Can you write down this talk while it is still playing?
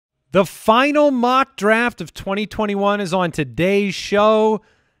The final mock draft of 2021 is on today's show.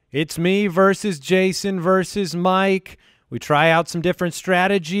 It's me versus Jason versus Mike. We try out some different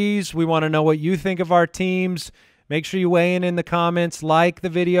strategies. We want to know what you think of our teams. Make sure you weigh in the comments, like the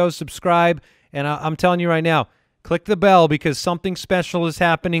video, subscribe, and I'm telling you right now, click the bell because something special is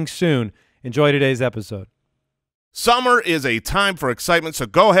happening soon. Enjoy today's episode. Summer is a time for excitement, so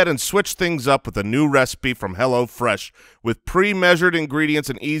go ahead and switch things up with a new recipe from HelloFresh. With pre-measured ingredients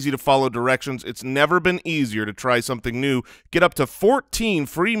and easy-to-follow directions, it's never been easier to try something new. Get up to 14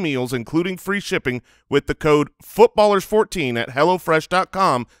 free meals, including free shipping, with the code FOOTBALLERS14 at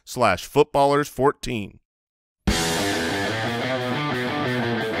HelloFresh.com/footballers14.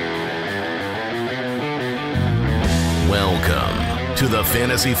 Welcome to the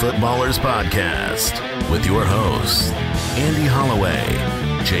Fantasy Footballers Podcast with your hosts, Andy Holloway,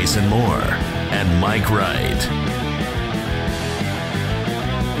 Jason Moore, and Mike Wright.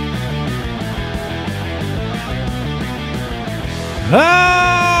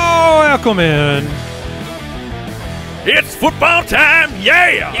 Oh, welcome in. It's football time,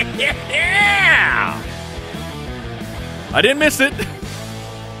 yeah! Yeah! I didn't miss it.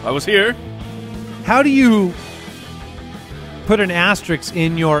 I was here. How do you put an asterisk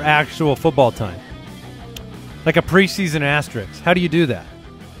in your actual football time? Like a preseason asterisk. How do you do that?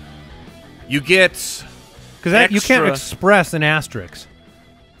 You get Because you can't express an asterisk.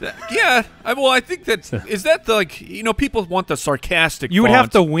 Yeah, I think that's is that the, like, you know, people want the sarcastic. You would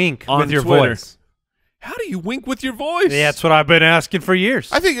have to wink with your Twitter. voice. How do you wink with your voice? Yeah, that's what I've been asking for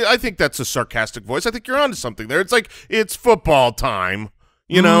years. I think that's a sarcastic voice. I think you're onto something there. It's like it's football time.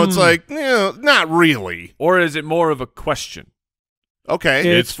 You know, it's like, not really. Or is it more of a question?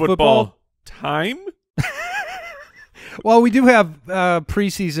 Okay. It's football time? Well, we do have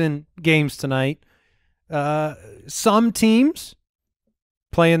preseason games tonight. Some teams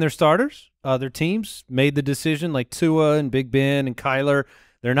playing their starters. Other teams made the decision, like Tua and Big Ben and Kyler.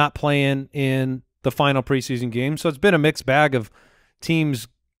 They're not playing in the final preseason game. So it's been a mixed bag of teams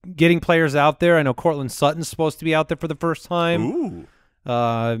getting players out there. I know Cortland Sutton's supposed to be out there for the first time. Ooh.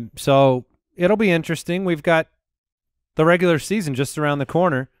 So it'll be interesting. We've got the regular season just around the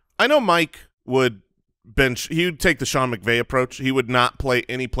corner. I know Mike would bench. He would take the Sean McVay approach. He would not play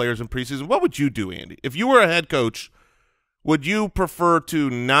any players in preseason. What would you do, Andy? If you were a head coach, would you prefer to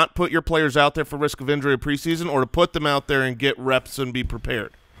not put your players out there for risk of injury in preseason, or to put them out there and get reps and be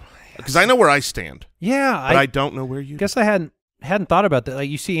prepared? Because I know where I stand. Yeah, but I don't know where you guess I hadn't thought about that. Like,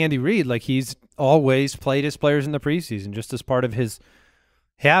 you see Andy Reid, like, he's always played his players in the preseason just as part of his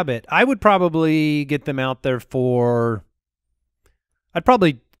habit. I would probably get them out there for – I'd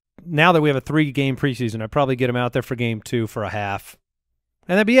probably – now that we have a 3-game preseason, I'd probably get them out there for game 2 for a half.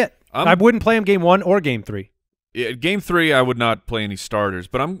 And that'd be it. I wouldn't play them game 1 or game 3. Yeah, game 3, I would not play any starters.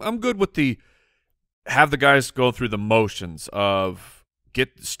 But I'm good with have the guys go through the motions of –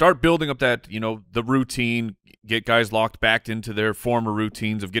 start building up that, you know, the routine, get guys locked back into their former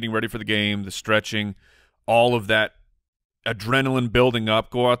routines of getting ready for the game, the stretching, all of that adrenaline building up.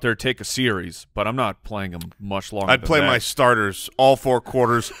 Go out there, take a series, but I'm not playing them much longer. I'd play my starters all 4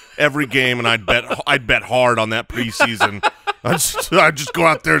 quarters every game, and I'd bet hard on that preseason. I'd just go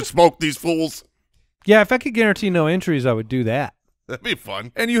out there and smoke these fools. Yeah, if I could guarantee no injuries, I would do that. That'd be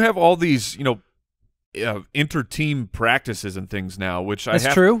fun. And you have all these, you know, inter-team practices and things now, which I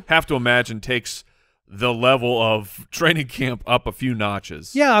have to imagine takes the level of training camp up a few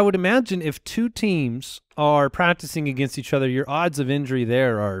notches. Yeah, I would imagine if 2 teams are practicing against each other, your odds of injury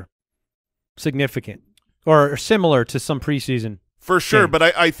there are significant or similar to some preseason. For sure, games.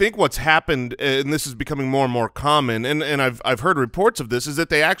 but I think what's happened, and this is becoming more and more common, and I've heard reports of this, is that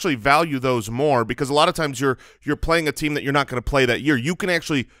they actually value those more, because a lot of times you're playing a team that you're not going to play that year. You can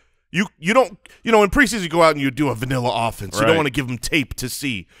actually you don't, you know, in preseason you go out and you do a vanilla offense. Right. You don't want to give them tape to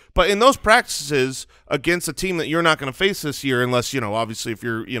see. But in those practices against a team that you're not going to face this year, unless, you know, obviously if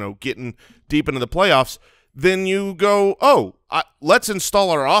you're, you know, getting deep into the playoffs, then you go, oh, let's install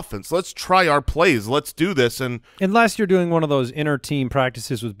our offense. Let's try our plays. Let's do this. And unless you're doing one of those inter-team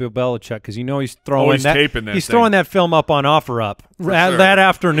practices with Bill Belichick, because you know he's throwing he's throwing that film up on OfferUp that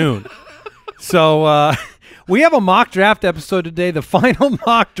afternoon. So we have a mock draft episode today, the final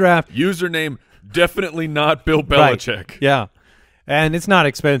mock draft. Username definitely not Bill Belichick. Right. Yeah, and it's not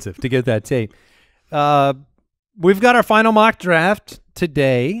expensive to get that tape. We've got our final mock draft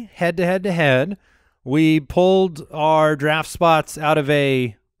today, head-to-head. We pulled our draft spots out of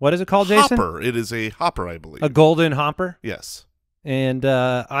a, what is it called, Jason? Hopper. It is a hopper, I believe. A golden hopper? Yes. And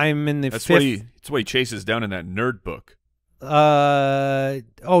I'm in the That's fifth. That's what he chases down in that nerd book.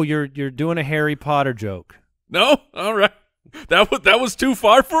 Oh, you're doing a Harry Potter joke. No? All right. That was too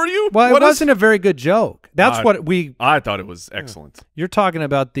far for you? Well, it wasn't a very good joke. That's I thought it was excellent. You're talking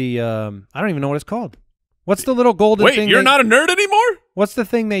about the I don't even know what it's called. What's the little golden thing? Wait, you're not a nerd anymore? What's the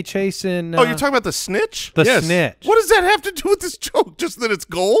thing they chase in? Oh, you're talking about the snitch? The snitch. What does that have to do with this joke? Just that it's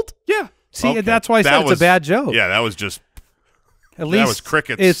gold? Yeah. See, Okay. that's why I said it's a bad joke. Yeah, that was just At least that was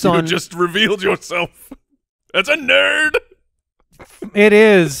crickets. It's You on. just revealed yourself as a nerd. It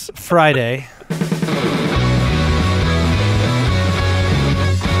is Friday.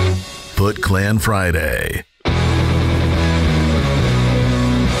 FootClan Friday.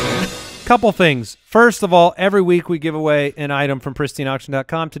 Couple things. First of all, every week we give away an item from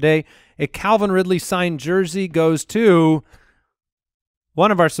pristineauction.com. Today, a Calvin Ridley signed jersey goes to one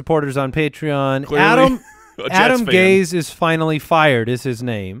of our supporters on Patreon. Clearly, Adam Gaze is finally fired is his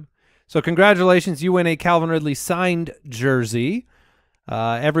name. So congratulations. You win a Calvin Ridley signed jersey.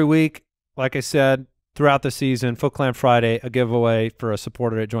 Every week, like I said, throughout the season, FootClan Friday, a giveaway for a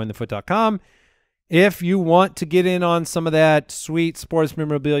supporter at jointhefoot.com. If you want to get in on some of that sweet sports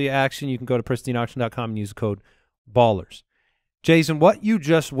memorabilia action, you can go to pristineauction.com and use the code BALLERS. Jason, what you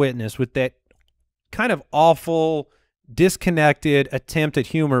just witnessed with that kind of awful, disconnected attempt at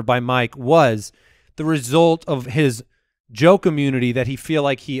humor by Mike was the result of his joke immunity that he feel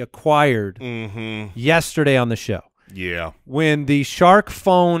like he acquired yesterday on the show. Yeah. When the shark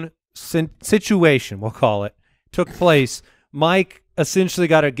phone situation, we'll call it, took place, Mike essentially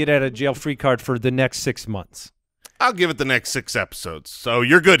got a get-out-of-jail-free card for the next 6 months. I'll give it the next 6 episodes. So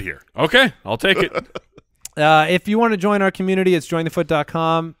you're good here. Okay, I'll take it. If you want to join our community, it's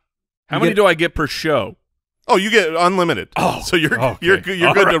jointhefoot.com. How many do I get per show? Oh, you get unlimited. Oh, so you're okay. you're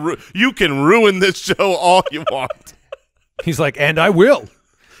good to you can ruin this show all you want. He's like, and I will.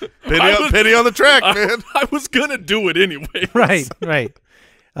 Pity on the track, man. I was gonna do it anyway. Right.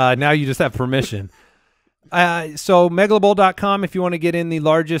 Now you just have permission. So megalobowl.com if you want to get in the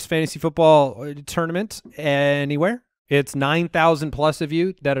largest fantasy football tournament anywhere. It's 9,000 plus of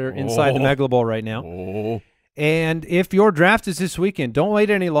you that are inside the Megalo Bowl right now. Oh. And if your draft is this weekend, don't wait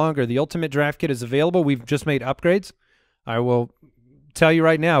any longer. The Ultimate Draft Kit is available. We've just made upgrades. I will tell you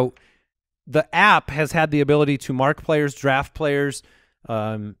right now, the app has had the ability to mark players, draft players.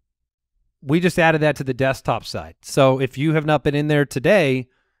 We just added that to the desktop side. So if you have not been in there today,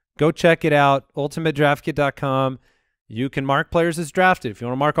 go check it out, ultimatedraftkit.com. You can mark players as drafted. If you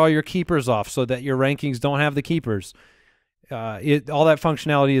want to mark all your keepers off so that your rankings don't have the keepers, all that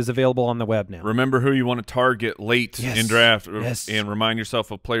functionality is available on the web now. Remember who you want to target late in draft, Yes. and remind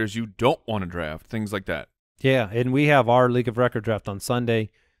yourself of players you don't want to draft, things like that. Yeah, and we have our League of Record draft on Sunday,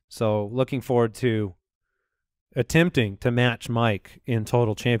 so looking forward to attempting to match Mike in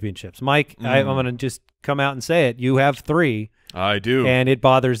total championships. Mike, I'm going to just come out and say it. You have 3. I do. And it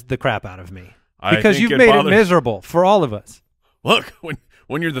bothers the crap out of me. I Because think you've it made bothers- it miserable for all of us. Look,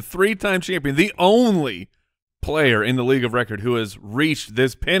 when you're the 3-time champion, the only player in the League of Record who has reached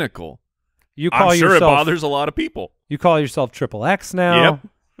this pinnacle, I'm sure it bothers a lot of people. You call yourself Triple X now. Yep,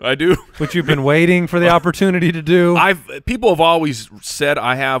 I do. Which you've been waiting for the opportunity to do. People have always said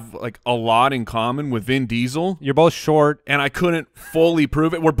I have like a lot in common with Vin Diesel. You're both short. And I couldn't fully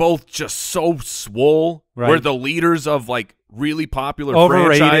prove it. We're both just so swole. Right. We're the leaders of like really popular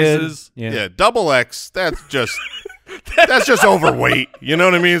Overrated. franchises. Yeah, double X, that's just that's just overweight. You know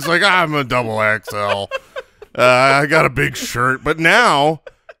what I mean? It's like, I'm a double XL. I got a big shirt. But now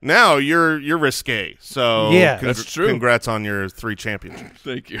you're risque. So Yeah, that's true. Congrats on your 3 championships.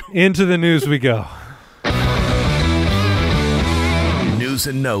 Thank you. Into the news we go. News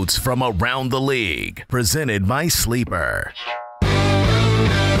and notes from around the league. Presented by Sleeper.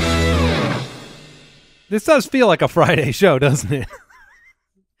 This does feel like a Friday show, doesn't it?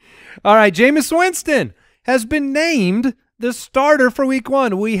 All right, Jameis Winston has been named the starter for Week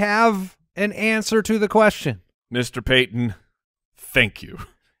 1. We have an answer to the question. Mr. Payton, thank you.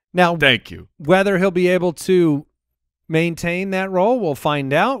 Now, Thank you. whether he'll be able to maintain that role, we'll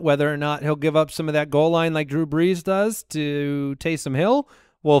find out. Whether or not he'll give up some of that goal line like Drew Brees does to Taysom Hill,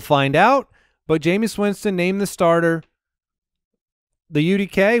 we'll find out. But Jameis Winston named the starter. The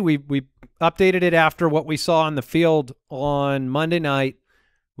UDK, we updated it after what we saw on the field on Monday night.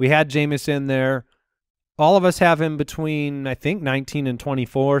 We had Jameis in there. All of us have him between, I think, 19 and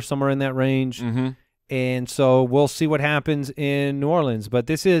 24, somewhere in that range. Mm-hmm. And so we'll see what happens in New Orleans. But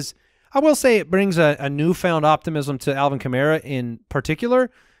this is, I will say it brings a newfound optimism to Alvin Kamara in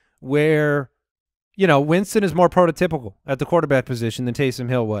particular, where, you know, Winston is more prototypical at the quarterback position than Taysom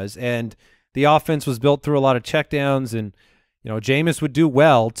Hill was. And the offense was built through a lot of checkdowns. And, you know, Jameis would do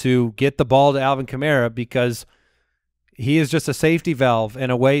well to get the ball to Alvin Kamara because he is just a safety valve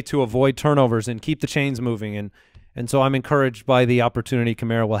and a way to avoid turnovers and keep the chains moving. And so I'm encouraged by the opportunity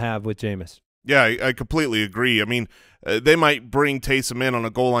Kamara will have with Jameis. Yeah, I completely agree. I mean, they might bring Taysom in on a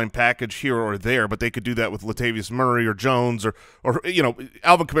goal line package here or there, but they could do that with Latavius Murray or Jones or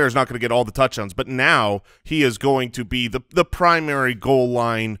Alvin Kamara is not going to get all the touchdowns, but now he is going to be the primary goal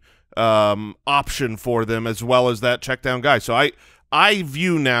line option for them as well as that check down guy. So I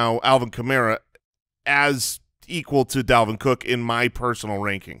view now Alvin Kamara as equal to Dalvin Cook in my personal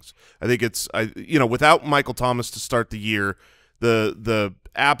rankings. I think it's without Michael Thomas to start the year, the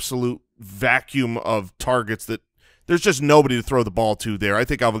absolute vacuum of targets that there's just nobody to throw the ball to there. I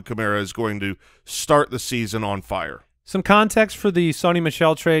think Alvin Kamara is going to start the season on fire. Some context for the Sony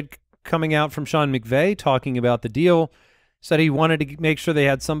Michel trade coming out from Sean McVay talking about the deal. Said he wanted to make sure they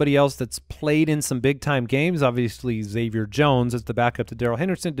had somebody else that's played in some big-time games. Obviously, Xavier Jones as the backup to Darrell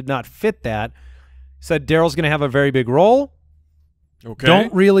Henderson did not fit that. Said Darrell's going to have a very big role. Okay.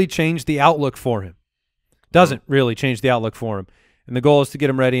 Don't really change the outlook for him. Doesn't really change the outlook for him. And the goal is to get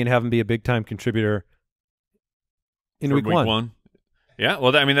him ready and have him be a big-time contributor in week one. Yeah,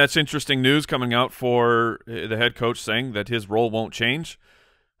 well, I mean, that's interesting news coming out for the head coach saying that his role won't change.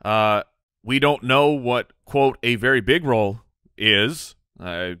 We don't know what, quote, a very big role is.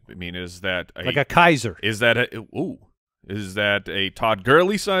 I mean, is that like a Kaiser? Is that a Todd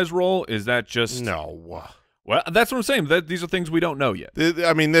Gurley-sized role? Is that just – No. Well, that's what I'm saying. These are things we don't know yet.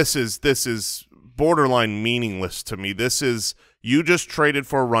 I mean, this is borderline meaningless to me. This is – you just traded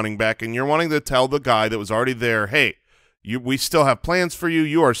for a running back, and you're wanting to tell the guy that was already there, hey, we still have plans for you.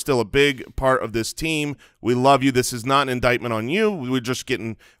 You are still a big part of this team. We love you. This is not an indictment on you. We're just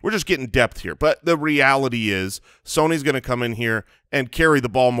getting depth here. But the reality is Sony's going to come in here and carry the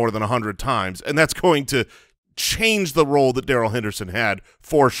ball more than 100 times, and that's going to change the role that Darrell Henderson had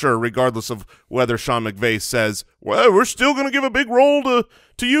for sure, regardless of whether Sean McVay says, well, we're still going to give a big role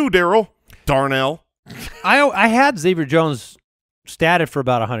to you, Darnell. I had Xavier Jones statted for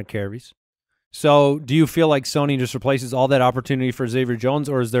about 100 carries. So do you feel like Sony just replaces all that opportunity for Xavier Jones,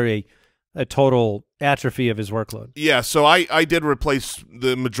 or is there a total atrophy of his workload? Yeah, so I did replace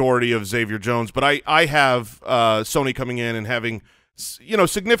the majority of Xavier Jones, but I have Sony coming in and having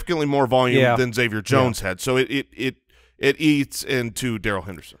significantly more volume than Xavier Jones had. So it eats into Darrell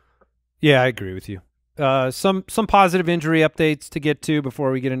Henderson. Yeah, I agree with you. Some positive injury updates to get to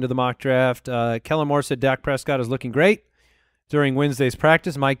before we get into the mock draft. Kellen Moore said Dak Prescott is looking great during Wednesday's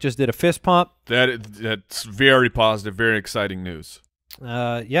practice. Mike just did a fist pump. That's very positive, very exciting news.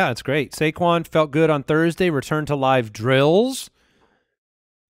 Yeah, it's great. Saquon felt good on Thursday, returned to live drills.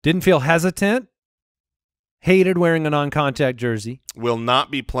 Didn't feel hesitant. Hated wearing a non-contact jersey. Will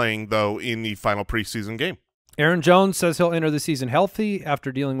not be playing, though, in the final preseason game. Aaron Jones says he'll enter the season healthy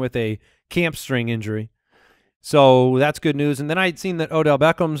after dealing with a hamstring injury. So that's good news. And then I had seen that Odell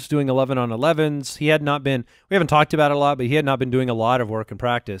Beckham's doing 11 on 11s. He had not been – we haven't talked about it a lot, but he had not been doing a lot of work in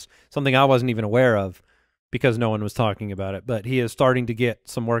practice, something I wasn't even aware of because no one was talking about it. But he is starting to get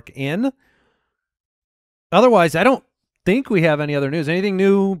some work in. Otherwise, I don't think we have any other news. Anything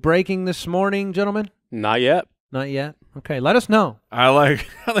new breaking this morning, gentlemen? Not yet. Not yet? Okay, let us know. I like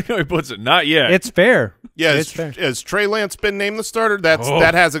how he puts it. Not yet. It's fair. Yeah, it's fair. Has Trey Lance been named the starter?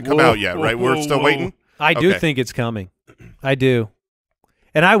 That hasn't come out yet, right? We're still waiting? I do think it's coming. I do.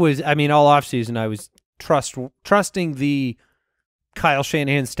 And all offseason I was trusting the Kyle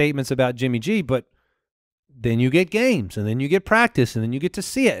Shanahan statements about Jimmy G, but then you get games, and then you get practice, and then you get to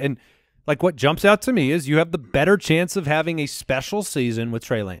see it. And like what jumps out to me is you have the better chance of having a special season with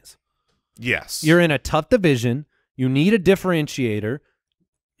Trey Lance. Yes. You're in a tough division. You need a differentiator.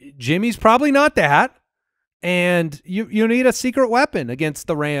 Jimmy's probably not that. And you need a secret weapon against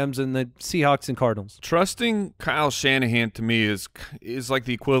the Rams and the Seahawks and Cardinals. Trusting Kyle Shanahan to me is like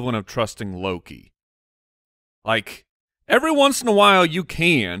the equivalent of trusting Loki. Like every once in a while you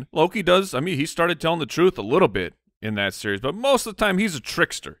can. Loki does. I mean, he started telling the truth a little bit in that series, but most of the time he's a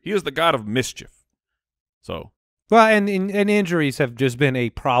trickster. He is the god of mischief. So, well, and injuries have just been a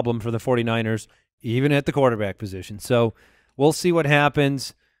problem for the 49ers, even at the quarterback position. So we'll see what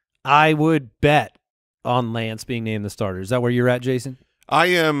happens. I would bet on Lance being named the starter. Is that where you're at, Jason? I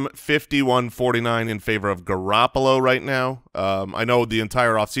am 51-49 in favor of Garoppolo right now. I know the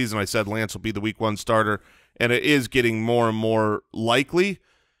entire offseason I said Lance will be the week 1 starter, and it is getting more and more likely.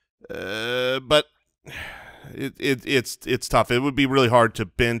 But it's tough. It would be really hard to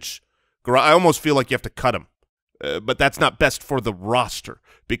bench. I almost feel like you have to cut him. But that's not best for the roster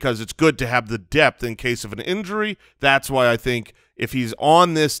because it's good to have the depth in case of an injury. That's why I think if he's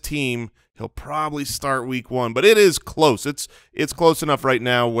on this team, he'll probably start week 1. But it is close. It's close enough right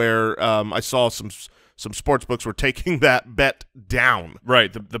now where I saw some sports books were taking that bet down.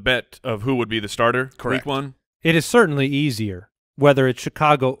 Right, the bet of who would be the starter. Correct. Week 1. It is certainly easier, whether it's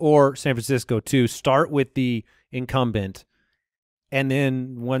Chicago or San Francisco, to start with the incumbent. And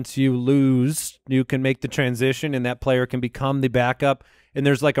then once you lose, you can make the transition and that player can become the backup, and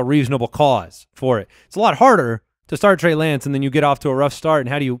there's like a reasonable cause for it. It's a lot harder to start Trey Lance and then you get off to a rough start, and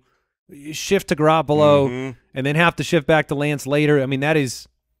how do you shift to Garoppolo and then have to shift back to Lance later? I mean, that is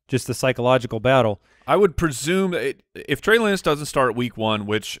just a psychological battle. I would presume if Trey Lance doesn't start week 1,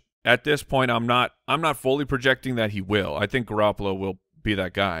 which at this point I'm not fully projecting that he will. I think Garoppolo will be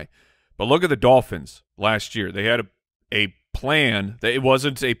that guy. But look at the Dolphins last year. They had a plan. It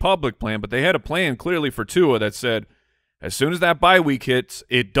wasn't a public plan, but they had a plan clearly for Tua that said, as soon as that bye week hits,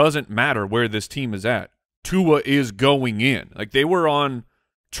 it doesn't matter where this team is at. Tua is going in. Like, they were on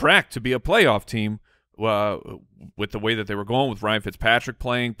track to be a playoff team with the way that they were going, with Ryan Fitzpatrick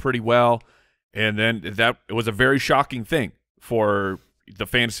playing pretty well. And then it was a very shocking thing for the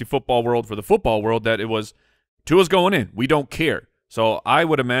fantasy football world, for the football world, that it was Tua's going in. We don't care. So I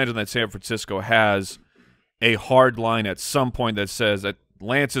would imagine that San Francisco has a hard line at some point that says that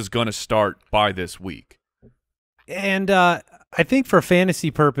Lance is going to start by this week. And I think for fantasy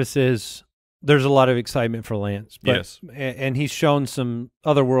purposes, there's a lot of excitement for Lance. But, yes. And he's shown some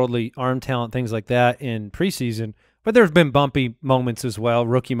otherworldly arm talent, things like that in preseason. But there's been bumpy moments as well,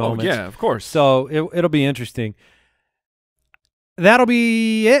 rookie moments. Oh, yeah, of course. So it'll be interesting. That'll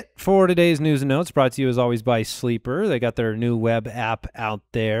be it for today's news and notes, brought to you as always by Sleeper. They got their new web app out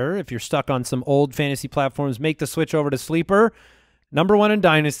there. If you're stuck on some old fantasy platforms, make the switch over to Sleeper. #1 in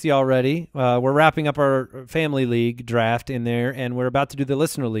Dynasty already. We're wrapping up our Family League draft in there, and we're about to do the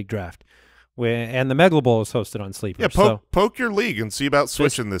Listener League draft. And the Megalo Bowl is hosted on Sleeper. Yeah, poke your league and see about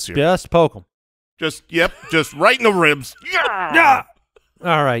switching this year. Just poke them. Just right in the ribs. Yeah.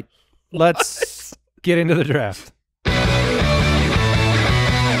 All right, let's get into the draft.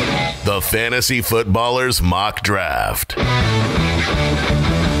 The Fantasy Footballers Mock Draft.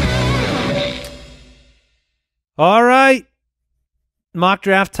 All right, mock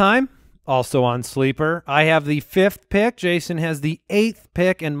draft time. Also on Sleeper. I have the 5th pick. Jason has the 8th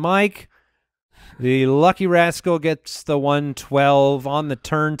pick, and Mike, the lucky rascal, gets the 112 on the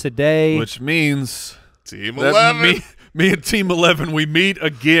turn today. Which means Team 11. Me and Team 11, we meet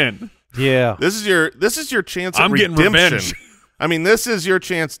again. Yeah. This is your chance at I'm redemption. getting revenge. I mean, this is your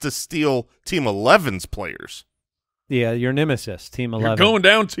chance to steal Team 11's players. Yeah, your nemesis, Team 11. You're going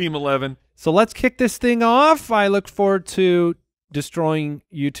down, Team 11. So let's kick this thing off. I look forward to destroying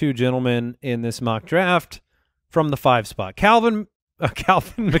you two gentlemen in this mock draft from the 5 spot. Calvin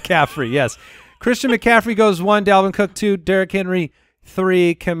McCaffrey, yes. Christian McCaffrey goes 1, Dalvin Cook 2, Derrick Henry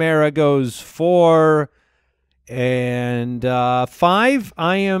 3, Kamara goes 4, and 5.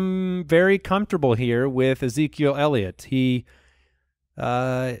 I am very comfortable here with Ezekiel Elliott.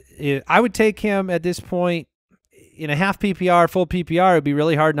 I would take him at this point in a half PPR, full PPR. It'd be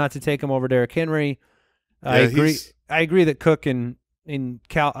really hard not to take him over Derrick Henry. I agree that Cook and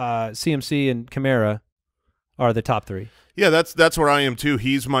CMC and Kamara are the top 3. Yeah, that's where I am too.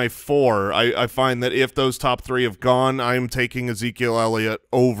 He's my 4. I find that if those top 3 have gone, I am taking Ezekiel Elliott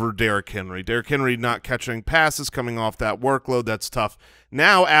over Derrick Henry. Derrick Henry not catching passes, coming off that workload, that's tough.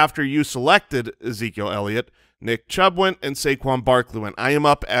 Now, after you selected Ezekiel Elliott, Nick Chubb went and Saquon Barkley went. I am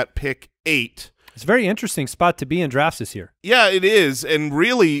up at pick 8. It's a very interesting spot to be in drafts this year. Yeah, it is. And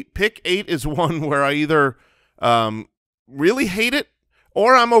really, pick 8 is one where I either really hate it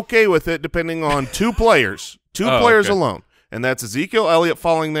or I'm okay with it, depending on 2 players. Two players alone. And that's Ezekiel Elliott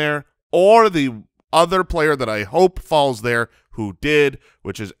falling there, or the other player that I hope falls there who did,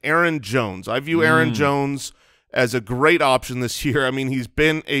 which is Aaron Jones. I view Aaron Jones as a great option this year. I mean, he's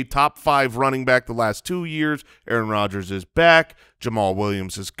been a top 5 running back the last 2 years. Aaron Rodgers is back. Jamal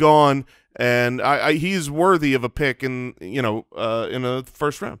Williams is gone. And he's worthy of a pick in a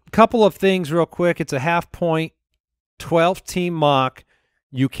first round. Couple of things real quick. It's a half-point 12-team mock.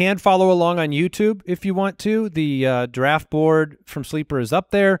 You can follow along on YouTube if you want to. The draft board from Sleeper is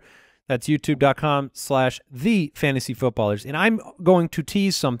up there. That's youtube.com/thefantasyfootballers. And I'm going to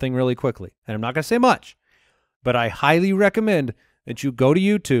tease something really quickly. And I'm not going to say much, but I highly recommend that you go to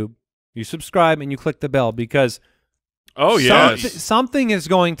YouTube, you subscribe, and you click the bell, because something is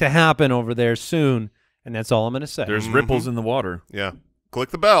going to happen over there soon, and that's all I'm going to say. There's ripples in the water. Yeah.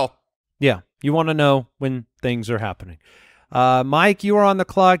 Click the bell. Yeah. You want to know when things are happening. Mike, you are on the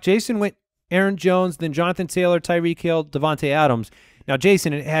clock. Jason went Aaron Jones, then Jonathan Taylor, Tyreek Hill, Devontae Adams. Now,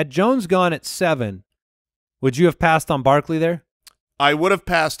 Jason, had Jones gone at 7, would you have passed on Barkley there? I would have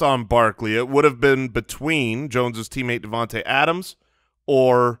passed on Barkley. It would have been between Jones's teammate Devontae Adams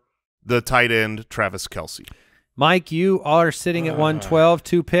or the tight end Travis Kelce. Mike, you are sitting at 112,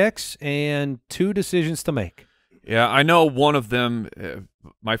 2 picks and 2 decisions to make. Yeah, I know one of them.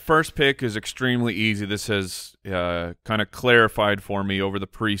 My first pick is extremely easy. This has kind of clarified for me over the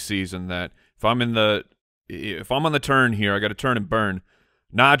preseason that if I'm on the turn here, I got to turn and burn.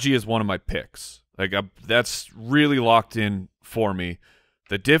 Najee is one of my picks. Like that's really locked in for me.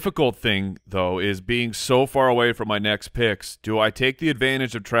 The difficult thing, though, is being so far away from my next picks. Do I take the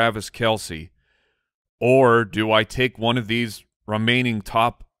advantage of Travis Kelce, or do I take one of these remaining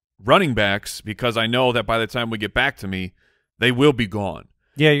top running backs because I know that by the time we get back to me, they will be gone?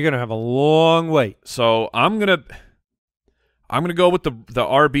 Yeah, you're going to have a long wait. So I'm gonna go with the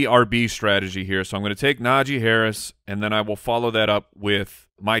RB strategy here. So I'm going to take Najee Harris, and then I will follow that up with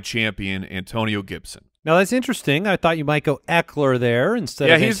my champion, Antonio Gibson. Now, that's interesting. I thought you might go Eckler there instead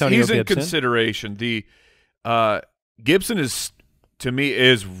of Antonio Gibson. Yeah, he's in consideration. The Gibson to me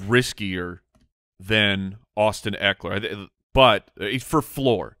is riskier than Austin Eckler, but for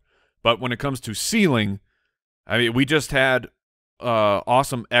floor. But when it comes to ceiling, I mean, we just had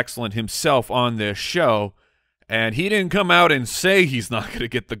Awesome Excellent himself on this show, and he didn't come out and say he's not going to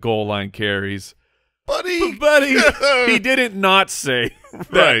get the goal line carries. But he didn't not say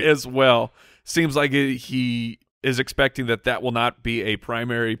that as well. Seems like he is expecting that will not be a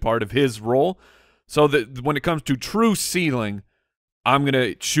primary part of his role. So that when it comes to true ceiling, I'm going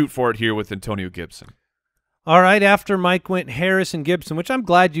to shoot for it here with Antonio Gibson. All right, after Mike went Harris and Gibson, which I'm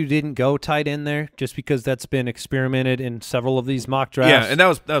glad you didn't go tight end there, just because that's been experimented in several of these mock drafts. Yeah, and that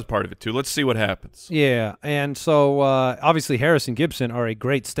was part of it too. Let's see what happens. Yeah, and so obviously Harris and Gibson are a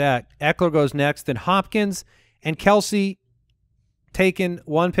great stack. Eckler goes next, then Hopkins and Kelce taken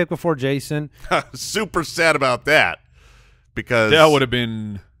one pick before Jason. Super sad about that because that would have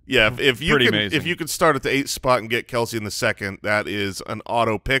been if you could start at the 8th spot and get Kelce in the 2nd, that is an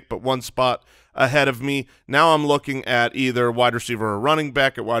auto pick, but one spot ahead of me. Now I'm looking at either wide receiver or running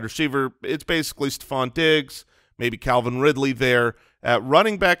back. At wide receiver, it's basically Stephon Diggs, maybe Calvin Ridley there. At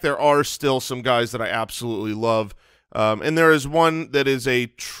running back, there are still some guys that I absolutely love. And there is one that is a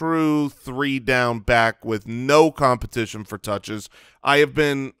true 3-down back with no competition for touches. I have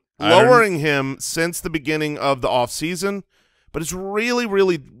been lowering him since the beginning of the offseason, but it's really,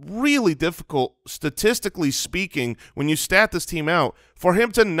 really, really difficult, statistically speaking, when you stat this team out, for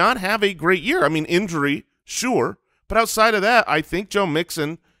him to not have a great year. I mean, injury, sure, but outside of that, I think Joe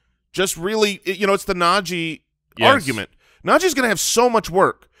Mixon just really, it's the Najee argument. Najee's going to have so much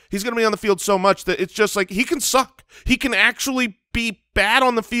work. He's going to be on the field so much that it's just like he can suck. He can actually be bad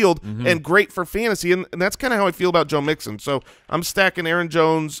on the field and great for fantasy, and that's kind of how I feel about Joe Mixon. So I'm stacking Aaron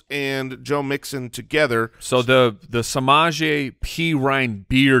Jones and Joe Mixon together. So the Samaje P. Ryan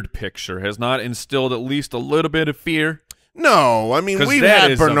beard picture has not instilled at least a little bit of fear? No, I mean, we've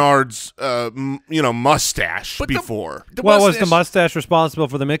had Bernard's mustache before. Was the mustache responsible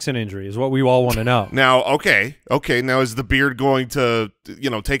for the Mixon injury is what we all want to know. Now, okay, now is the beard going to,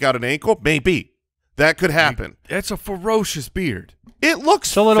 take out an ankle? Maybe. That could happen. It's a ferocious beard. It looks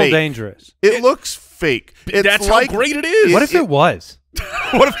It's a little fake. dangerous. It looks fake. That's how great it is. What if it was?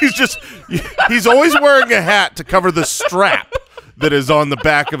 What if he's always wearing a hat to cover the strap that is on the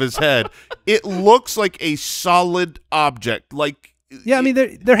back of his head? It looks like a solid object. Yeah, I mean,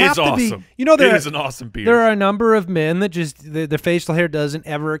 there have to awesome. be. It is an awesome beard. There are a number of men that just the facial hair doesn't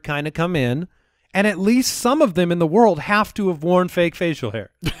ever kind of come in, and at least some of them in the world have to have worn fake facial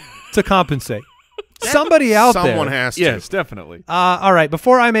hair to compensate. Somebody out there. Someone has to. Yes, definitely. All right,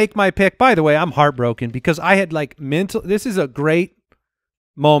 before I make my pick, by the way, I'm heartbroken because I had this is a great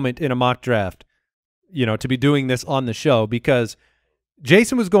moment in a mock draft, to be doing this on the show because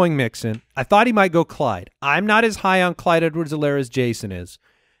Jason was going Mixon. I thought he might go Clyde. I'm not as high on Clyde Edwards-Helaire as Jason is.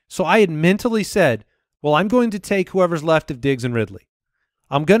 So I had mentally said, well, I'm going to take whoever's left of Diggs and Ridley.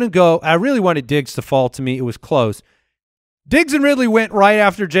 I'm going to go. I really wanted Diggs to fall to me. It was close. Diggs and Ridley went right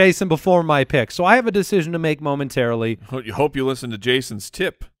after Jason before my pick. So I have a decision to make momentarily. You hope you listen to Jason's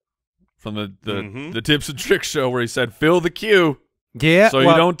tip from the Tips and Tricks show where he said, fill the queue you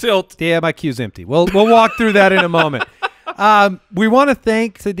don't tilt. Yeah, my queue's empty. We'll walk through that in a moment. We want to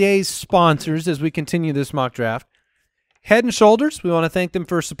thank today's sponsors as we continue this mock draft. Head & Shoulders, we want to thank them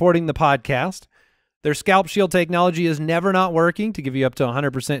for supporting the podcast. Their Scalp Shield technology is never not working to give you up to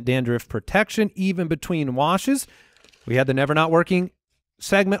 100% dandruff protection, even between washes. We had the never not working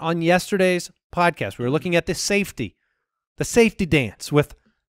segment on yesterday's podcast. We were looking at the safety dance with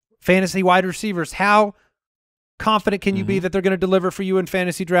fantasy wide receivers. How confident can you be that they're going to deliver for you in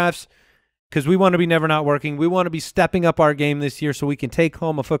fantasy drafts? Because we want to be never not working. We want to be stepping up our game this year so we can take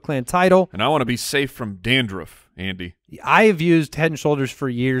home a FootClan title. And I want to be safe from dandruff, Andy. I have used Head & Shoulders for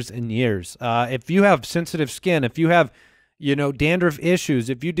years and years. If you have sensitive skin, if you have, dandruff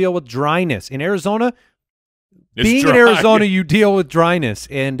issues, if you deal with dryness, in Arizona, Being in Arizona, you deal with dryness,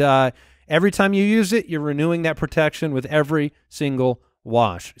 and every time you use it, you're renewing that protection with every single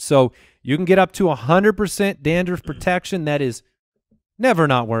wash. So you can get up to 100% dandruff protection. That is never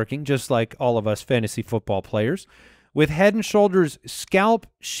not working, just like all of us fantasy football players. With Head & Shoulders Scalp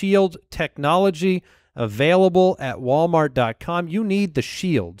Shield technology available at Walmart.com, you need the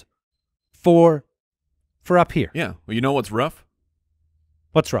shield for up here. Yeah. Well, you know what's rough?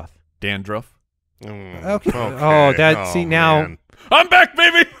 What's rough? Dandruff. Okay. Oh, see now. Man. I'm back,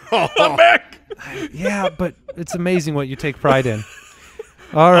 baby. I'm back. Yeah, but it's amazing what you take pride in.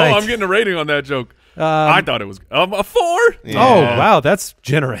 All right. Oh, I'm getting a rating on that joke. I thought it was a 4. Yeah. Oh, wow, that's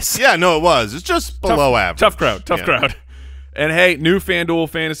generous. Yeah, no, it was. It's just below average. Tough crowd. And hey, new FanDuel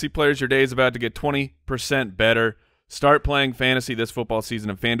fantasy players, your day is about to get 20% better. Start playing fantasy this football season,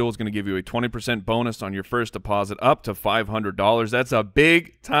 and FanDuel is going to give you a 20% bonus on your first deposit up to $500. That's a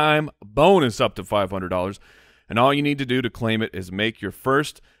big-time bonus up to $500. And all you need to do to claim it is make your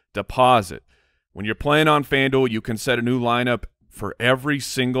first deposit. When you're playing on FanDuel, you can set a new lineup for every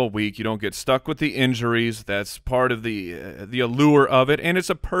single week. You don't get stuck with the injuries. That's part of the allure of it, and it's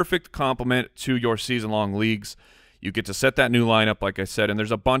a perfect complement to your season-long leagues. You get to set that new lineup, like I said, and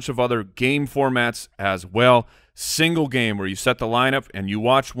there's a bunch of other game formats as well. Single game where you set the lineup and you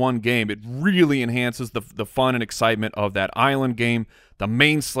watch one game. It really enhances the fun and excitement of that island game. The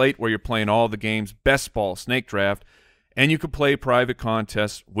main slate where you're playing all the games, best ball, snake draft, and you can play private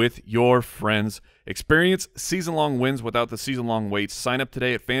contests with your friends. Experience season-long wins without the season-long waits. Sign up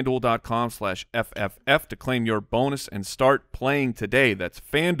today at FanDuel.com/FFF to claim your bonus and start playing today. That's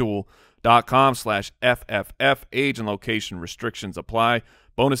FanDuel.com/FFF. Age and location restrictions apply.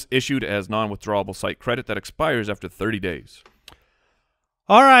 Bonus issued as non-withdrawable site credit that expires after 30 days.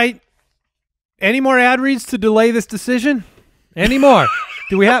 All right. Any more ad reads to delay this decision? Any more?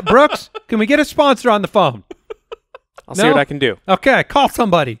 Do we have Brooks? Can we get a sponsor on the phone? I'll see what I can do. Okay, call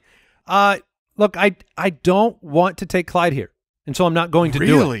somebody. Look, I don't want to take Clyde here, and so I'm not going to do it.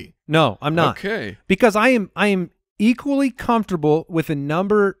 Really? No, I'm not. Okay. Because I am equally comfortable with a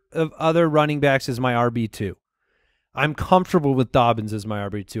number of other running backs as my RB2. I'm comfortable with Dobbins as my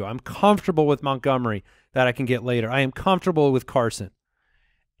RB2. I'm comfortable with Montgomery that I can get later. I am comfortable with Carson.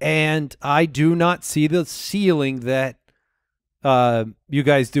 And I do not see the ceiling that you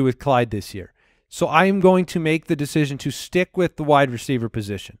guys do with Clyde this year. So I am going to make the decision to stick with the wide receiver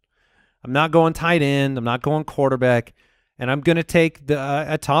position. I'm not going tight end. I'm not going quarterback. And I'm going to take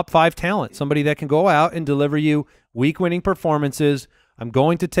a top 5 talent, somebody that can go out and deliver you week-winning performances. I'm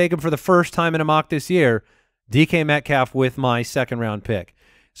going to take him for the first time in a mock this year, DK Metcalf with my second-round pick.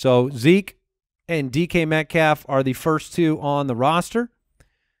 So Zeke and DK Metcalf are the first 2 on the roster.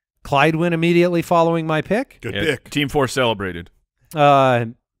 Clyde went immediately following my pick. Good pick. Team 4 celebrated.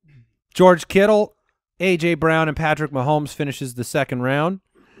 George Kittle, A.J. Brown, and Patrick Mahomes finishes the second round.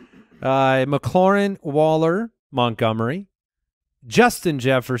 McLaurin, Waller, Montgomery, Justin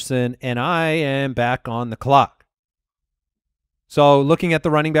Jefferson, and I am back on the clock. So looking at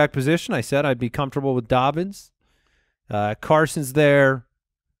the running back position, I said I'd be comfortable with Dobbins. Carson's there.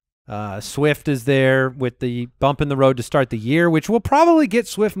 Swift is there with the bump in the road to start the year, which will probably get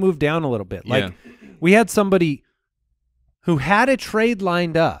Swift moved down a little bit. Like we had somebody who had a trade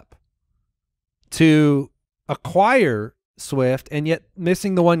lined up to acquire Swift, and yet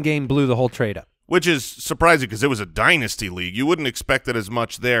missing the one game blew the whole trade up. Which is surprising because it was a dynasty league. You wouldn't expect it as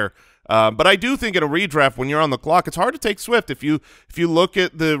much there. But I do think in a redraft, when you're on the clock, it's hard to take Swift. If you look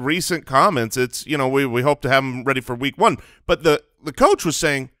at the recent comments, it's, you know, we hope to have him ready for week 1. But the coach was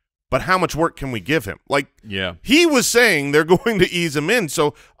saying, but how much work can we give him? Like, he was saying they're going to ease him in.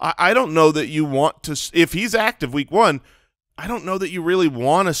 So I don't know that you want to – if he's active week 1, I don't know that you really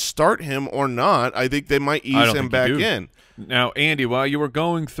want to start him or not. I think they might ease him back in. Now, Andy, while you were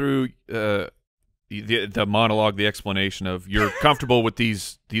going through the monologue, the explanation of you're comfortable with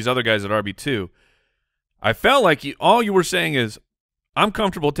these other guys at RB2, I felt like all you were saying is, I'm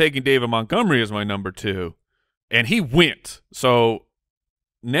comfortable taking David Montgomery as my number 2, and he went. So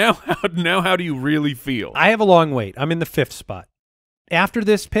now how do you really feel? I have a long wait. I'm in the 5th spot. After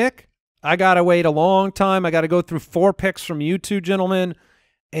this pick, I got to wait a long time. I got to go through 4 picks from you 2 gentlemen,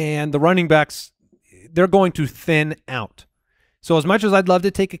 and the running backs, they're going to thin out. So as much as I'd love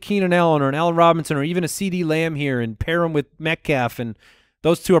to take a Keenan Allen or an Allen Robinson or even a CD Lamb here and pair them with Metcalf, and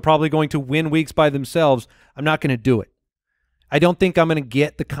those 2 are probably going to win weeks by themselves, I'm not going to do it. I don't think I'm going to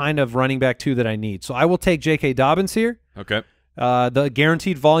get the kind of running back 2 that I need. So I will take J.K. Dobbins here. Okay. The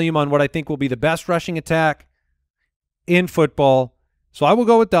guaranteed volume on what I think will be the best rushing attack in football. So I will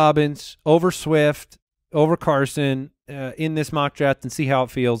go with Dobbins over Swift, over Carson in this mock draft and see how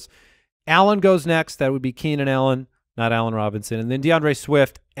it feels. Allen goes next. That would be Keenan Allen, not Allen Robinson. And then DeAndre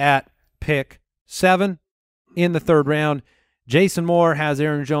Swift at pick 7 in the 3rd round. Jason Moore has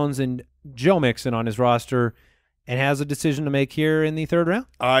Aaron Jones and Joe Mixon on his roster and has a decision to make here in the 3rd round.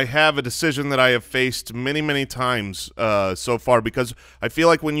 I have a decision that I have faced many, many times so far, because I feel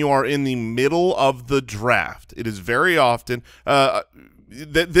like when you are in the middle of the draft, it is very often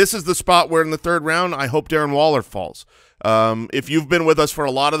this is the spot where in the 3rd round I hope Darren Waller falls. If you've been with us for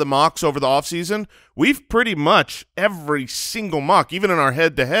a lot of the mocks over the offseason, we've pretty much every single mock, even in our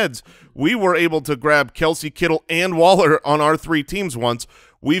head-to-heads, we were able to grab Kelsey, Kittle, and Waller on our 3 teams once.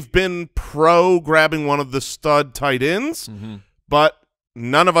 We've been pro grabbing one of the stud tight ends, but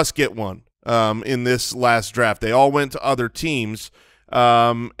none of us get one in this last draft. They all went to other teams,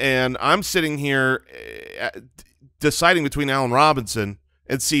 and I'm sitting here deciding between Allen Robinson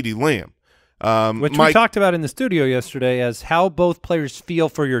and CeeDee Lamb. Which we talked about in the studio yesterday as how both players feel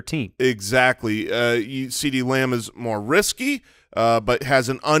for your team. Exactly. CeeDee Lamb is more risky, but has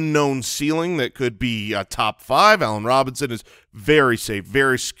an unknown ceiling that could be a top 5. Allen Robinson is very safe,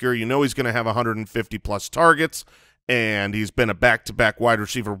 very secure. You know he's going to have 150-plus targets, and he's been a back-to-back wide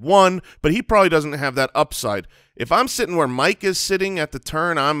receiver 1, but he probably doesn't have that upside. If I'm sitting where Mike is sitting at the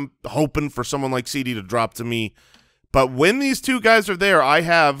turn, I'm hoping for someone like CeeDee to drop to me. But when these 2 guys are there, I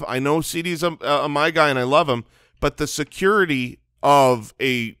know CeeDee's my guy and I love him, but the security of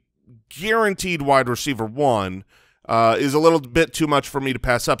a guaranteed wide receiver 1 is a little bit too much for me to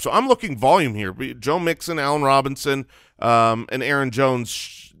pass up. So I'm looking volume here. Joe Mixon, Allen Robinson, and Aaron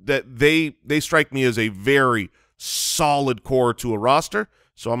Jones, that they strike me as a very solid core to a roster.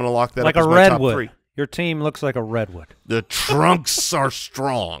 So I'm going to lock that like up as a my top redwood. 3. Your team looks like a redwood. The trunks are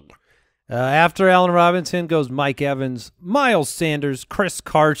strong. After Allen Robinson goes Mike Evans, Miles Sanders, Chris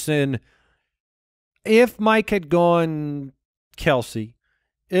Carson. If Mike had gone Kelsey,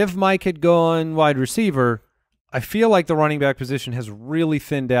 if Mike had gone wide receiver, I feel like the running back position has really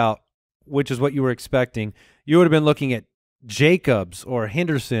thinned out, which is what you were expecting. You would have been looking at Jacobs or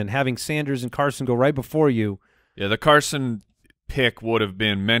Henderson, having Sanders and Carson go right before you. Yeah, the Carson pick would have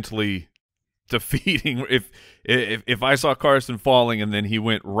been mentally defeating if I saw Carson falling and then he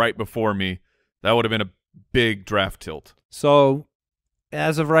went right before me. That would have been a big draft tilt. So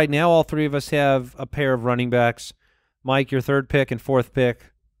as of right now, all 3 of us have a pair of running backs. Mike, your 3rd pick and 4th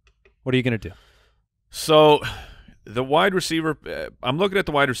pick, what are you going to do? So the wide receiver, I'm looking at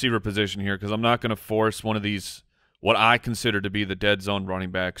the wide receiver position here because I'm not going to force one of these, what I consider to be the dead zone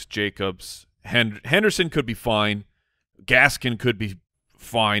running backs. Jacobs, Henderson could be fine. Gaskin could be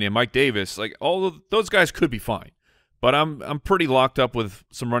fine, and Mike Davis, like all of those guys could be fine. But I'm pretty locked up with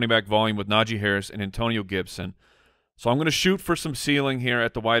some running back volume with Najee Harris and Antonio Gibson. So I'm going to shoot for some ceiling here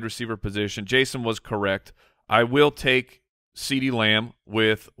at the wide receiver position. Jason was correct. I will take CeeDee Lamb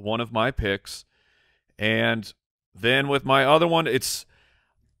with one of my picks. And then with my other one,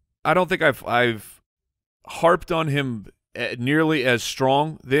 I don't think I've harped on him nearly as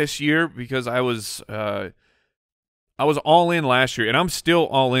strong this year because I was all in last year, and I'm still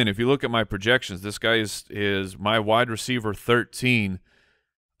all in. If you look at my projections, this guy is my wide receiver 13.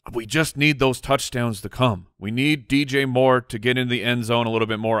 We just need those touchdowns to come. We need DJ Moore to get in the end zone a little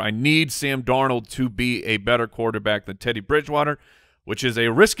bit more. I need Sam Darnold to be a better quarterback than Teddy Bridgewater, which is a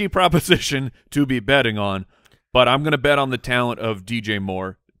risky proposition to be betting on. But I'm going to bet on the talent of DJ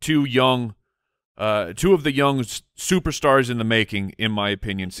Moore. 2 of the young superstars in the making, in my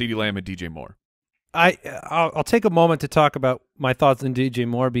opinion, CeeDee Lamb and DJ Moore. I'll take a moment to talk about my thoughts on DJ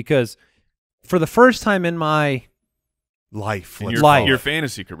Moore because for the first time in my your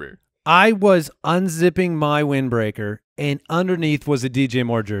fantasy career, I was unzipping my windbreaker and underneath was a DJ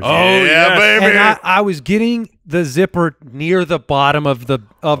Moore jersey. Oh yeah, baby! And I was getting the zipper near the bottom of the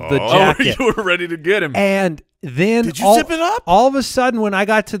jacket. You were ready to get him. And then did you zip it up? All of a sudden, when I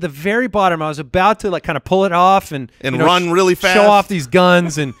got to the very bottom, I was about to like kind of pull it off and run really fast, show off these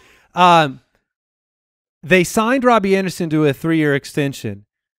guns and. They signed Robbie Anderson to a 3-year extension,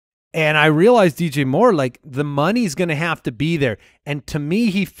 and I realized DJ Moore, like, the money's going to have to be there. And to me,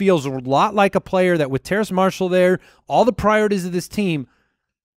 he feels a lot like a player that with Terrace Marshall there, all the priorities of this team,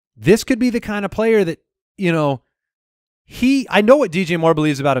 this could be the kind of player that, you know, I know what DJ Moore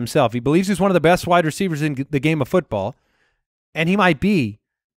believes about himself. He believes he's one of the best wide receivers in the game of football, and he might be.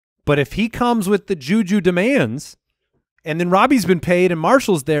 But if he comes with the juju demands, and then Robbie's been paid and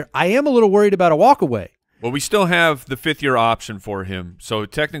Marshall's there, I am a little worried about a walkaway. Well, we still have the 5th-year option for him, so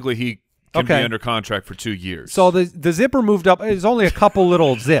technically he can be under contract for 2 years. So the zipper moved up. There's only a couple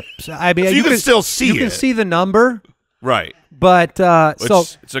little zips. I mean, so you can still see it. You can see the number. Right. But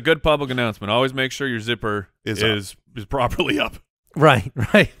it's a good public announcement. Always make sure your zipper is properly up. Right,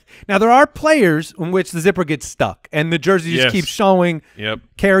 right. Now, there are players in which the zipper gets stuck, and the jersey just keeps showing. Yep.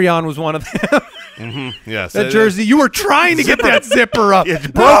 Carry On was one of them. Yes. That jersey, you were trying to get that zipper up.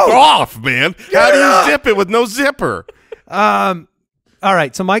 It broke off, man. How do you zip it with no zipper? All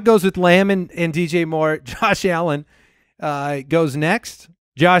right, so Mike goes with Lamb and DJ Moore. Josh Allen goes next.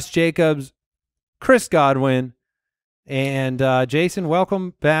 Josh Jacobs, Chris Godwin, and Jason,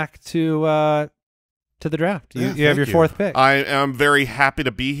 welcome back to the draft. You have your fourth pick. I am very happy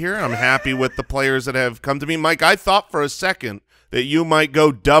to be here. I'm happy with the players that have come to me. Mike, I thought for a second that you might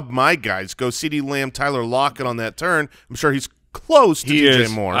go dub my guys, go CeeDee Lamb, Tyler Lockett on that turn. I'm sure he's close to DJ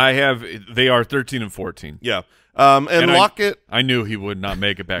Moore. They are 13 and 14. Yeah. And Lockett. I knew he would not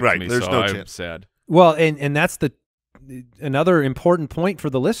make it back to me, there's so no I'm chance. sad. Well, and that's another important point for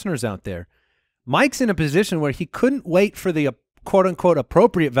the listeners out there. Mike's in a position where he couldn't wait for the quote-unquote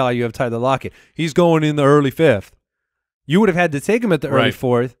appropriate value of Tyler Lockett. He's going in the early 5th. You would have had to take him at the early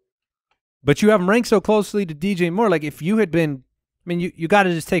 4th, but you have him ranked so closely to DJ Moore. Like, if you had been – I mean, you got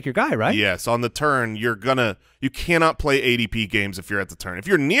to just take your guy, right? Yes, on the turn, you cannot play ADP games if you're at the turn. If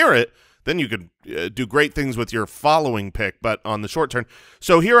you're near it, then you could do great things with your following pick, but on the short turn.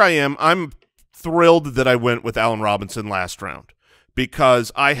 So here I am. I'm thrilled that I went with Allen Robinson last round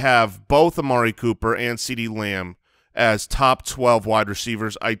because I have both Amari Cooper and CeeDee Lamb as top 12 wide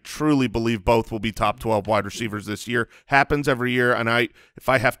receivers. I truly believe both will be top 12 wide receivers this year. Happens every year, and if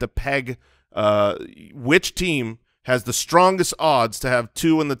I have to peg which team has the strongest odds to have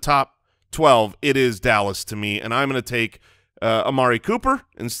two in the top 12, it is Dallas to me, and I'm going to take Amari Cooper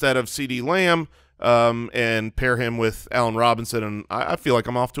instead of CeeDee Lamb and pair him with Allen Robinson, and I feel like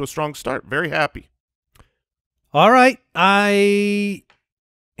I'm off to a strong start. Very happy. All right. I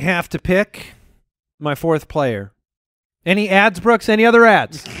have to pick my fourth player. Any ads, Brooks? Any other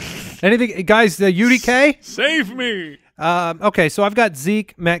ads? Anything? Guys, the UDK? Save me. Okay, so I've got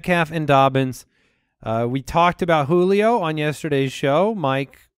Zeke, Metcalf, and Dobbins. We talked about Julio on yesterday's show.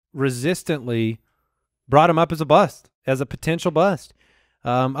 Mike resistantly brought him up as a bust, as a potential bust.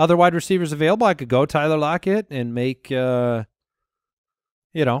 Other wide receivers available, I could go Tyler Lockett and make your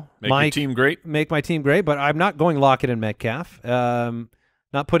team great. Make my team great, but I'm not going Lockett and Metcalf.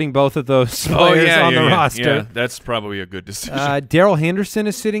 Not putting both of those players on the roster. Yeah, that's probably a good decision. Darrell Henderson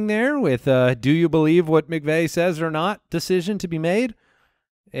is sitting there with do you believe what McVay says or not decision to be made.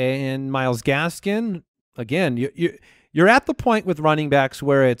 And Myles Gaskin, again, you're at the point with running backs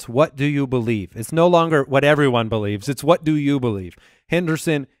where it's what do you believe? It's no longer what everyone believes. It's what do you believe?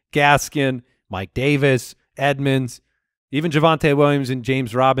 Henderson, Gaskin, Mike Davis, Edmonds, even Javonte Williams and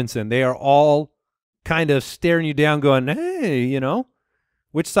James Robinson, they are all kind of staring you down going, hey,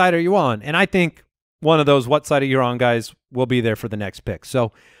 which side are you on? And I think one of those what side are you on guys will be there for the next pick.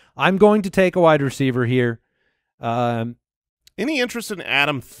 So I'm going to take a wide receiver here. Any interest in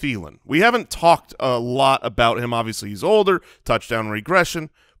Adam Thielen? We haven't talked a lot about him. Obviously, he's older, touchdown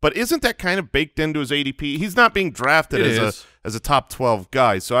regression, but isn't that kind of baked into his ADP? He's not being drafted as a top 12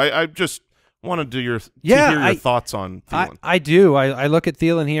 guy. So I just wanted to hear your thoughts on Thielen. I do. I look at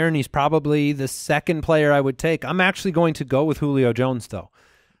Thielen here, and he's probably the second player I would take. I'm actually going to go with Julio Jones, though.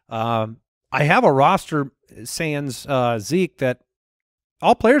 I have a roster sans Zeke that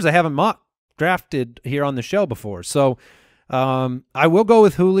all players I haven't mock drafted here on the show before. So I will go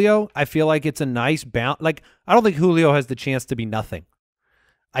with Julio. I feel like it's a nice bounce. Like, I don't think Julio has the chance to be nothing.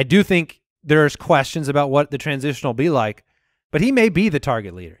 I do think there's questions about what the transition will be like, but he may be the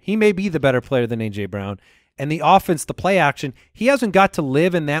target leader. He may be the better player than A.J. Brown. And the offense, the play action, he hasn't got to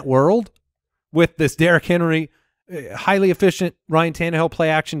live in that world with this Derrick Henry, highly efficient Ryan Tannehill play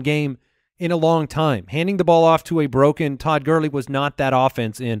action game in a long time. Handing the ball off to a broken Todd Gurley was not that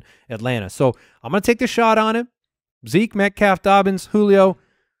offense in Atlanta. So I'm going to take the shot on him. Zeke, Metcalf, Dobbins, Julio.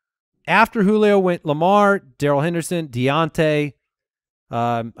 After Julio went Lamar, Darrell Henderson, Deontay.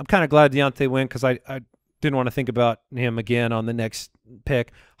 I'm kind of glad Deontay went because I didn't want to think about him again on the next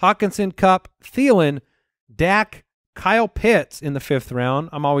pick. Hawkinson, Kupp, Thielen, Dak, Kyle Pitts in the 5th round.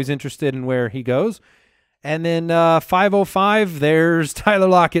 I'm always interested in where he goes. And then 505, there's Tyler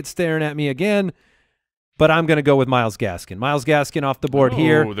Lockett staring at me again. But I'm going to go with Myles Gaskin. Myles Gaskin off the board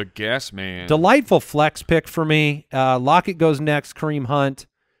here. Oh, the gas man. Delightful flex pick for me. Lockett goes next, Kareem Hunt.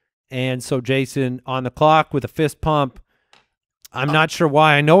 And so Jason on the clock with a fist pump. I'm not sure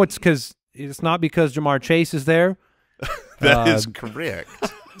why. I know it's not because Jamar Chase is there. That is correct.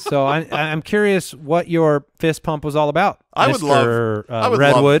 So I'm curious what your fist pump was all about. I would love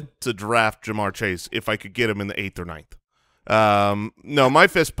Redwood to draft Jamar Chase if I could get him in the 8th or 9th. No, my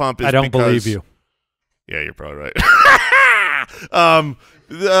fist pump is I don't believe you. Yeah, you're probably right.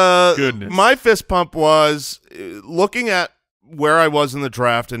 Goodness. My fist pump was looking at where I was in the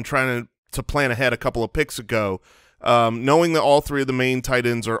draft and trying to plan ahead a couple of picks ago, knowing that all three of the main tight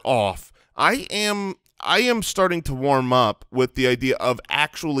ends are off, I am starting to warm up with the idea of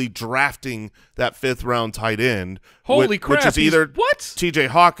actually drafting that 5th-round tight end. Holy crap! Which is either what? T.J.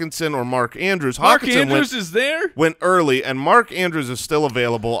 Hawkinson or Mark Andrews. Mark Andrews is there? Went early, and Mark Andrews is still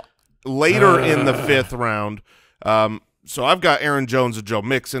available later in the 5th round. So I've got Aaron Jones and Joe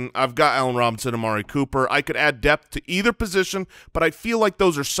Mixon. I've got Allen Robinson and Amari Cooper. I could add depth to either position, but I feel like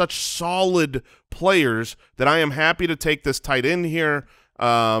those are such solid players that I am happy to take this tight end here.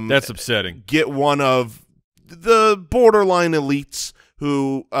 That's upsetting. Get one of the borderline elites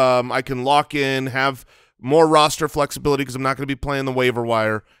who I can lock in, have more roster flexibility because I'm not going to be playing the waiver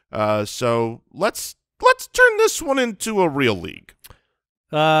wire. So let's turn this one into a real league.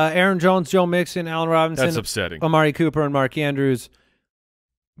 Aaron Jones, Joe Mixon, Allen Robinson. That's upsetting. Amari Cooper and Mark Andrews.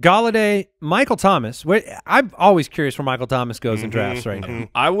 Galladay, Michael Thomas. I'm always curious where Michael Thomas goes in drafts right now.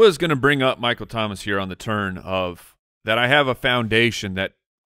 I was going to bring up Michael Thomas here on the turn of that I have a foundation that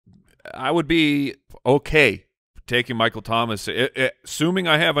I would be okay taking Michael Thomas, assuming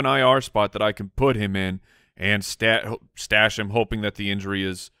I have an IR spot that I can put him in and stash him, hoping that the injury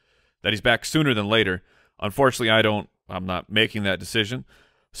is that he's back sooner than later. Unfortunately, I'm not making that decision.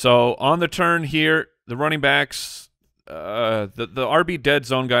 So on the turn here, the running backs, the RB dead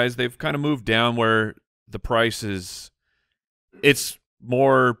zone guys, they've kind of moved down where the price is. It's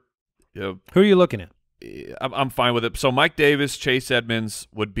more. Who are you looking at? I'm fine with it. So Mike Davis, Chase Edmonds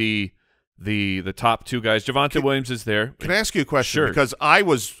would be the top 2 guys. Javonte Williams is there. Can I ask you a question? Sure. Because I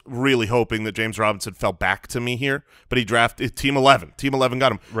was really hoping that James Robinson fell back to me here, but he drafted Team 11. Team 11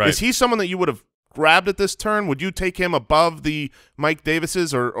 got him. Right. Is he someone that you would have grabbed at this turn? Would you take him above the Mike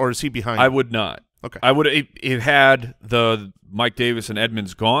Davises, or is he behind? I would not. Okay. I would it had the Mike Davis and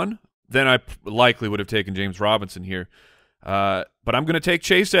Edmonds gone, then I likely would have taken James Robinson here. But I'm going to take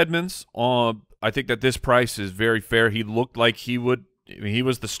Chase Edmonds. I think that this price is very fair. He looked like he would. I mean, he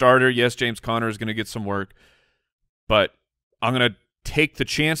was the starter. Yes, James Conner is going to get some work, but I'm going to take the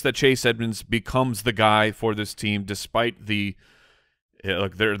chance that Chase Edmonds becomes the guy for this team, despite the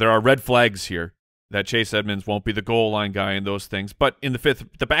look. There are red flags here that Chase Edmonds won't be the goal line guy and those things. But in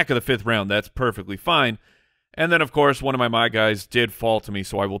the back of the 5th round, that's perfectly fine. And then, of course, one of my guys did fall to me,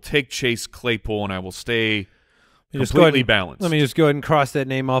 so I will take Chase Claypool and I will stay completely balanced. Let me just go ahead and cross that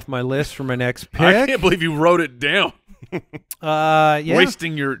name off my list for my next pick. I can't believe you wrote it down. Yeah.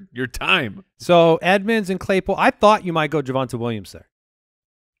 Wasting your time. So Edmonds and Claypool. I thought you might go Javonte Williams there.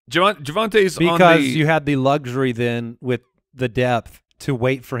 Javonte's because you had the luxury then with the depth to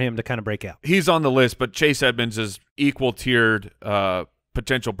wait for him to kind of break out. He's on the list, but Chase Edmonds is equal tiered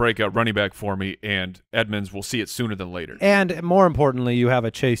potential breakout running back for me, and Edmonds will see it sooner than later. And more importantly, you have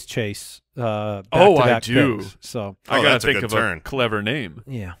a Chase. I do. Picks, so I gotta think of turn. a clever name.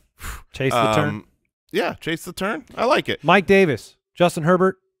 Yeah, Chase the turn. Yeah, Chase the turn. I like it. Mike Davis, Justin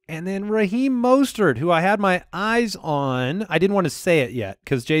Herbert, and then Raheem Mostert, who I had my eyes on. I didn't want to say it yet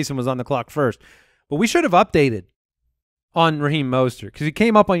because Jason was on the clock first, but we should have updated on Raheem Mostert because he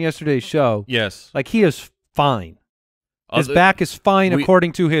came up on yesterday's show. Yes, like he is fine. His back is fine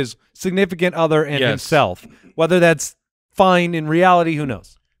according to his significant other and himself. Whether that's fine in reality, who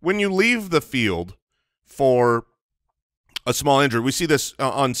knows? When you leave the field for a small injury, we see this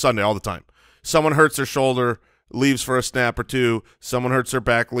on Sunday all the time. Someone hurts their shoulder, leaves for a snap or two. Someone hurts their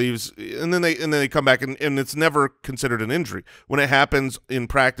back, leaves, and then they come back, and it's never considered an injury. When it happens in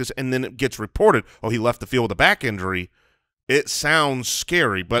practice and then it gets reported, oh, he left the field with a back injury, it sounds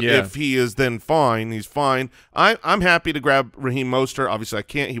scary. But if he is then fine, he's fine. I'm happy to grab Raheem Mostert. Obviously, I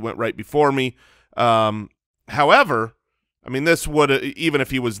can't. He went right before me. However, I mean, this would even if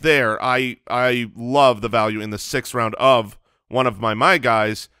he was there, I love the value in the 6th round of one of my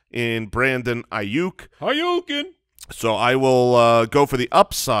guys in Brandon Ayuk. Ayukin. So I will go for the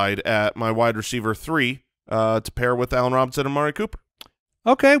upside at my wide receiver 3 to pair with Allen Robinson and Amari Cooper.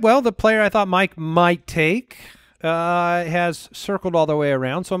 Okay, well, the player I thought Mike might take has circled all the way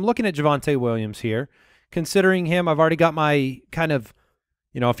around. So I'm looking at Javonte Williams here. Considering him, I've already got my kind of,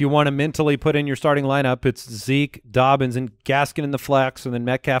 if you want to mentally put in your starting lineup, it's Zeke, Dobbins, and Gaskin in the flex, and then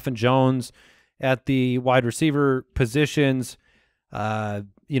Metcalf and Jones at the wide receiver positions.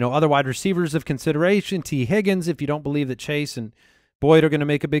 Other wide receivers of consideration, T. Higgins, if you don't believe that Chase and Boyd are going to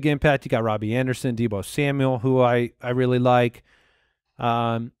make a big impact. You got Robbie Anderson, Deebo Samuel, who I really like.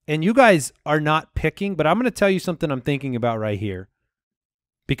 And you guys are not picking, but I'm going to tell you something I'm thinking about right here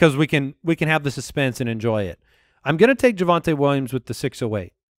because we can have the suspense and enjoy it. I'm going to take Javonte Williams with the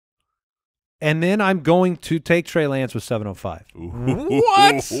 608. And then I'm going to take Trey Lance with 705.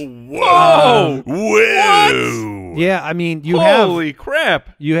 What? Whoa! Whoa! Yeah, I mean, Holy crap.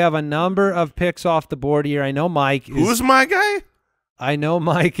 You have a number of picks off the board here. I know Mike is, Who's my guy? I know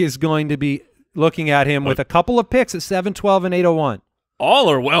Mike is going to be looking at him with a couple of picks at 712 and 801.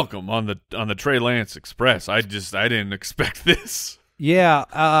 All are welcome on the Trey Lance Express. I didn't expect this. Yeah,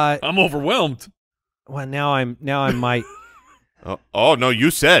 I'm overwhelmed. well now I'm Mike. Oh no,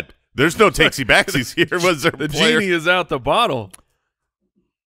 you said there's no takesy backsies here. Was there The player? genie is out the bottle.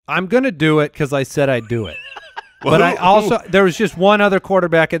 I'm going to do it because I said I'd do it. But I also – there was just one other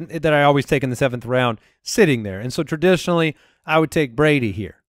quarterback that I always take in the 7th round sitting there. And so traditionally, I would take Brady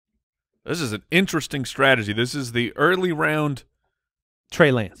here. This is an interesting strategy. This is the early round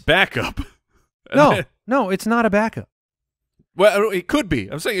Trey Lance. backup. No, it's not a backup. Well, it could be.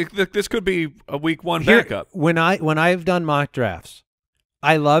 I'm saying this could be a week 1 Here, backup. when I've done mock drafts,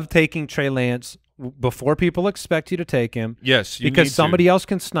 I love taking Trey Lance before people expect you to take him. Yes, you because need to. somebody else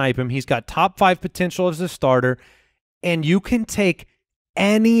can snipe him. He's got top 5 potential as a starter, and you can take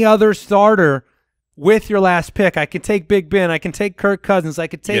any other starter with your last pick. I can take Big Ben. I can take Kirk Cousins. I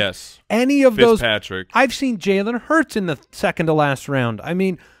could take any of those. Fitzpatrick. I've seen Jalen Hurts in the 2nd to last round. I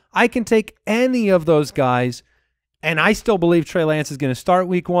mean, I can take any of those guys, and I still believe Trey Lance is going to start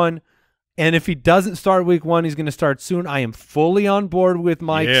week 1. And if he doesn't start week 1, he's going to start soon. I am fully on board with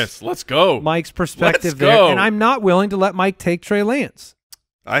Yes, let's go. Mike's perspective Let's there, go. and I'm not willing to let Mike take Trey Lance.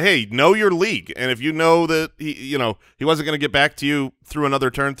 Hey, know your league, and if you know that he wasn't going to get back to you through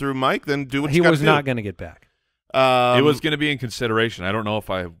another turn through Mike, then do what He you got was to not do. going to get back. It was going to be in consideration. I don't know if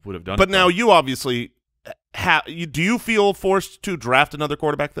I would have done it. But now though. you obviously do you feel forced to draft another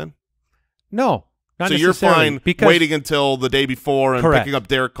quarterback then? No, not so you're necessarily, fine because waiting until the day before and Correct. picking up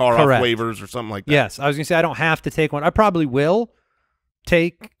Derek Carr Correct. off waivers or something like that. Yes, I was going to say I don't have to take one. I probably will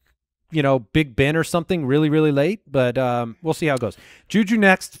take, Big Ben or something really, really late, but we'll see how it goes. Juju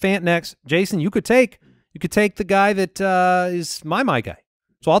next, Fant next. Jason, you could take the guy that is my guy.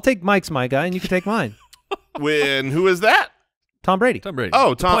 So I'll take Mike's my guy, and you can take mine. Who is that? Tom Brady. Tom Brady.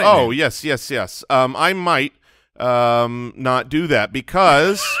 Oh, The Tom. plant Oh, man. yes. I might not do that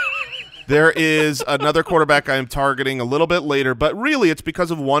because there is another quarterback I am targeting a little bit later, but really it's because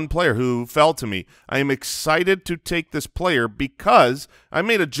of one player who fell to me. I am excited to take this player because I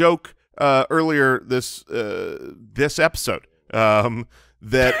made a joke earlier this episode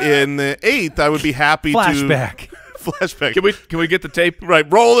that in the 8th I would be happy Flashback. to flashback. Can we get the tape? Right,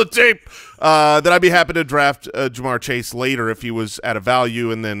 roll the tape. That I'd be happy to draft Jamar Chase later if he was at a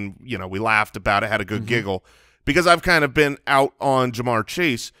value, and then we laughed about it, had a good giggle, because I've kind of been out on Jamar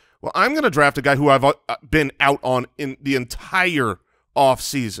Chase. Well, I'm going to draft a guy who I've been out on in the entire off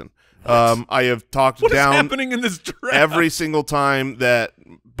season. I have talked What is down happening in this draft? every single time that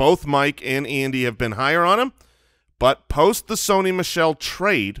both Mike and Andy have been higher on him, but post the Sony Michel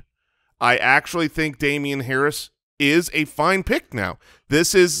trade, I actually think Damian Harris is a fine pick now.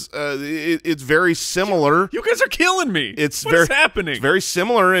 This is it's very similar. You guys are killing me. It's What is happening? It's very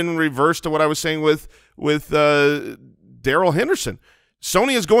similar in reverse to what I was saying with Darrell Henderson.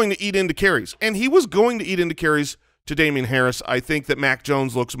 Sony is going to eat into carries, and he was going to eat into carries to Damian Harris. I think that Mac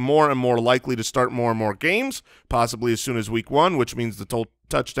Jones looks more and more likely to start more and more games, possibly as soon as week 1, which means the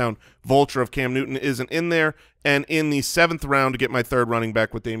touchdown vulture of Cam Newton isn't in there. And in the 7th round to get my 3rd running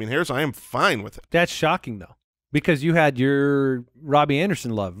back with Damian Harris, I am fine with it. That's shocking, though, because you had your Robbie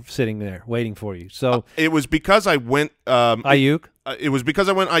Anderson love sitting there waiting for you. So it was because I went Ayuk. It was because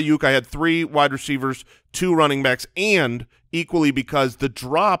I went Ayuk. I had 3 wide receivers, 2 running backs, and equally because the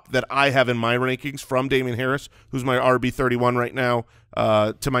drop that I have in my rankings from Damian Harris, who's my RB31 right now,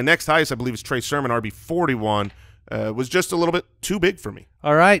 to my next highest, I believe, is Trey Sermon, RB41, was just a little bit too big for me.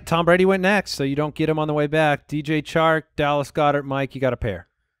 All right, Tom Brady went next, so you don't get him on the way back. DJ Chark, Dallas Goedert, Mike, you got a pair.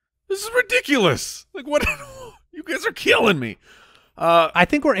 This is ridiculous. Like, what? You guys are killing me. I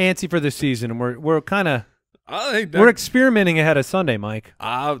think we're antsy for this season, and we're kind of We're we're experimenting ahead of Sunday, Mike.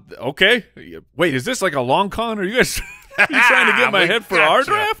 okay. Wait, is this like a long con? Or are you guys are you trying to get my head for our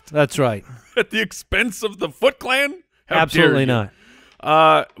draft That's right. at the expense of the FootClan? How Absolutely dare you.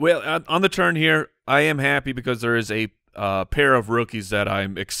 not. Well, on the turn here, I am happy because there is a pair of rookies that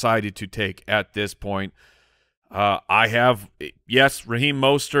I'm excited to take at this point. I have, yes, Raheem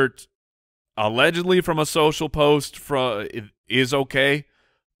Mostert, allegedly from a social post, is okay,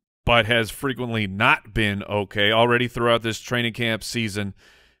 but has frequently not been okay already throughout this training camp season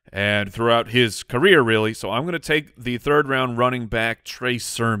and throughout his career, really. So I'm going to take the 3rd-round running back, Trey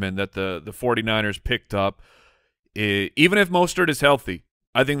Sermon, that the 49ers picked up. Even if Mostert is healthy,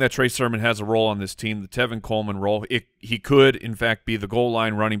 I think that Trey Sermon has a role on this team, the Tevin Coleman role. He could, in fact, be the goal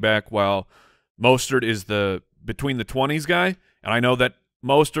line running back while Mostert is the between the 20s guy, and I know that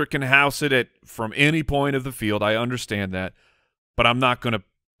Mostert can house it from any point of the field. I understand that, but I'm not going to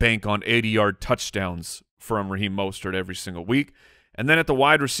bank on 80-yard touchdowns from Raheem Mostert every single week. And then at the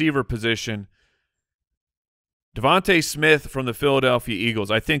wide receiver position, Devontae Smith from the Philadelphia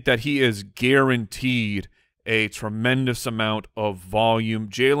Eagles, I think that he is guaranteed a tremendous amount of volume.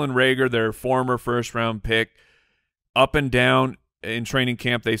 Jalen Reagor, their former first-round pick, up and down in training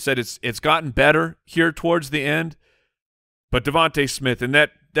camp. They said it's gotten better here towards the end. But Devontae Smith, and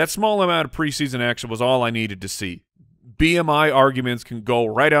that small amount of preseason action was all I needed to see. BMI arguments can go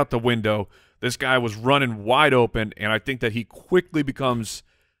right out the window. This guy was running wide open, and I think that he quickly becomes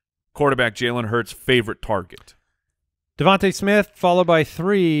quarterback Jalen Hurts' favorite target. Devontae Smith, followed by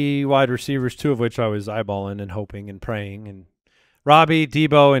 3 wide receivers, 2 of which I was eyeballing and hoping and praying, and Robbie,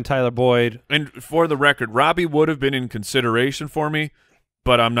 Debo, and Tyler Boyd. And for the record, Robbie would have been in consideration for me,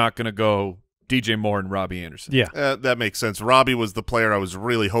 but I'm not going to go DJ Moore and Robbie Anderson. Yeah. That makes sense. Robbie was the player I was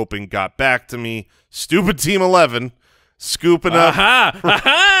really hoping got back to me. Stupid Team 11, scooping up.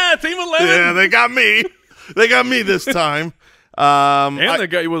 Aha! Team 11! Yeah, they got me. They got me this time. And they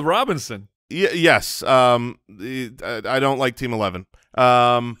got you with Robinson. Yes. I don't like Team 11.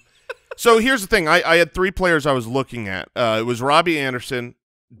 So here's the thing. I had 3 players I was looking at. It was Robbie Anderson,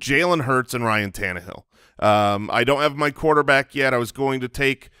 Jalen Hurts, and Ryan Tannehill. I don't have my quarterback yet. I was going to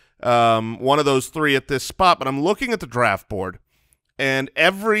take one of those 3 at this spot, but I'm looking at the draft board, and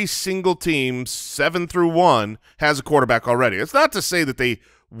every single team, 7 through 1, has a quarterback already. It's not to say that they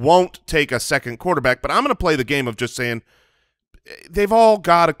won't take a second quarterback, but I'm going to play the game of just saying they've all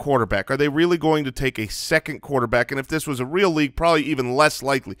got a quarterback. Are they really going to take a second quarterback? And if this was a real league, probably even less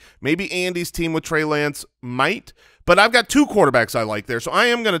likely. Maybe Andy's team with Trey Lance might, but I've got 2 quarterbacks I like there, so I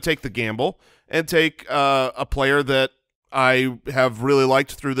am going to take the gamble and take a player that I have really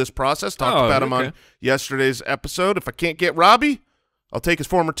liked through this process. Talked about him on yesterday's episode. If I can't get Robbie, I'll take his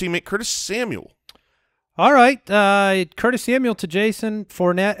former teammate Curtis Samuel. All right, Curtis Samuel to Jason,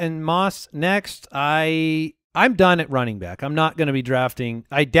 Fournette, and Moss next. I'm done at running back. I'm not going to be drafting.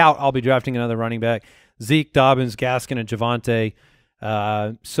 I doubt I'll be drafting another running back. Zeke, Dobbins, Gaskin, and Javonte.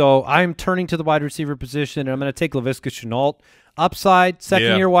 So I'm turning to the wide receiver position, and I'm going to take Laviska Shenault. Upside,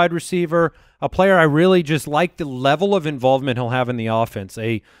 second-year wide receiver, a player I really just like the level of involvement he'll have in the offense.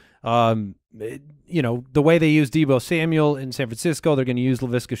 You know, the way they use Deebo Samuel in San Francisco, they're going to use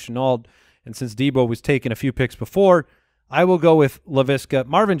Laviska Shenault. And since Deebo was taking a few picks before, I will go with Laviska.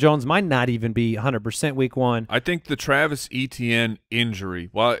 Marvin Jones might not even be 100% week 1. I think the Travis Etienne injury,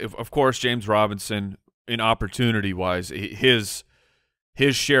 well, of course, James Robinson, in opportunity-wise, his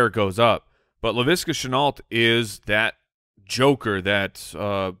share goes up. But Laviska Shenault is that joker that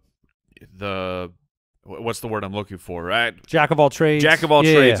what's the word I'm looking for, right? Jack of all trades. Jack of all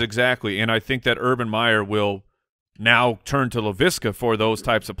trades, exactly. And I think that Urban Meyer will now turn to Laviska for those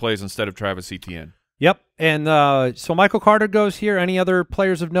types of plays instead of Travis Etienne. Yep. And so Michael Carter goes here. Any other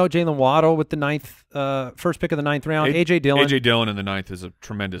players of note? Jalen Waddle with the first pick of the 9th round. A.J. Dillon. A.J. Dillon in the 9th is a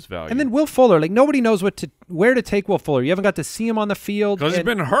tremendous value. And then Will Fuller. Like, nobody knows where to take Will Fuller. You haven't got to see him on the field. Because he's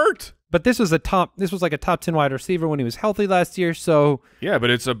been hurt. But this was like a top 10 wide receiver when he was healthy last year. So yeah, but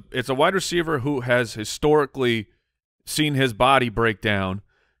it's a wide receiver who has historically seen his body break down,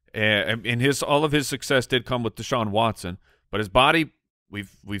 and all of his success did come with Deshaun Watson. But his body, we've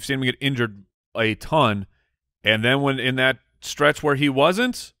seen him get injured a ton, and then when in that stretch where he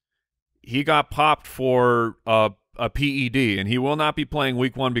wasn't, he got popped for a PED, and he will not be playing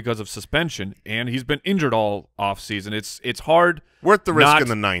week 1 because of suspension, and he's been injured all offseason. It's hard. Worth the risk in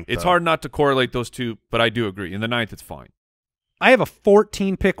the 9th. It's hard not to correlate those two, but I do agree. In the 9th, it's fine. I have a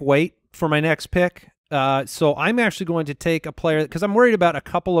 14-pick wait for my next pick, so I'm actually going to take a player because I'm worried about a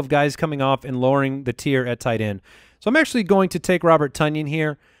couple of guys coming off and lowering the tier at tight end. So I'm actually going to take Robert Tonyan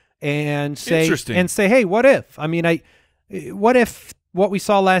here and say, hey, what if? I mean, what if what we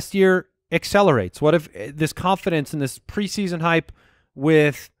saw last year accelerates? What if this confidence and this preseason hype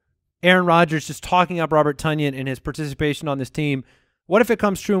with Aaron Rodgers just talking up Robert Tonyan and his participation on this team, what if it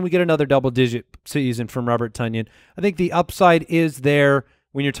comes true and we get another double-digit season from Robert Tonyan? I think the upside is there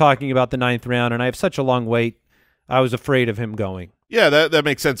when you're talking about the 9th round, and I have such a long wait, I was afraid of him going. Yeah, that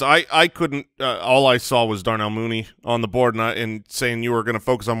makes sense. I couldn't all I saw was Darnell Mooney on the board, and saying you were going to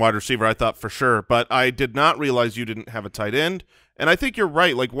focus on wide receiver, I thought for sure. But I did not realize you didn't have a tight end. And I think you're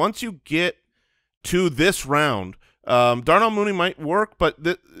right. Like, once you get to this round, Darnell Mooney might work, but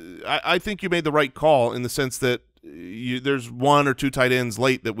I think you made the right call in the sense that there's 1 or 2 tight ends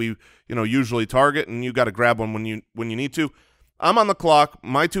late that we usually target, and you got to grab one when you need to. I'm on the clock.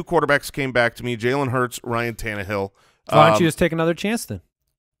 My 2 quarterbacks came back to me: Jalen Hurts, Ryan Tannehill. Why don't you just take another chance then?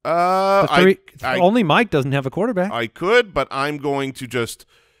 Only Mike doesn't have a quarterback. I could, but I'm going to just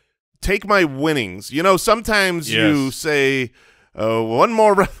take my winnings. You know, sometimes you say, one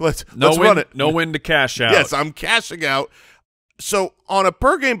more, let's run it. No win to cash out. Yes, I'm cashing out. So on a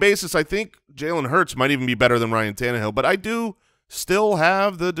per-game basis, I think Jalen Hurts might even be better than Ryan Tannehill, but I do still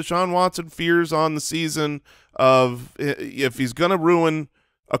have the Deshaun Watson fears on the season of if he's going to ruin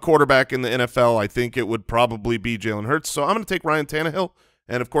a quarterback in the NFL, I think it would probably be Jalen Hurts. So I'm going to take Ryan Tannehill.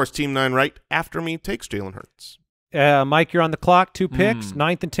 And, of course, Team 9 right after me takes Jalen Hurts. Mike, you're on the clock. 2 picks,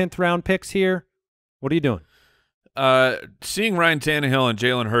 9th and 10th round picks here. What are you doing? Seeing Ryan Tannehill and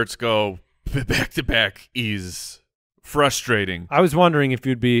Jalen Hurts go back-to-back is frustrating. I was wondering if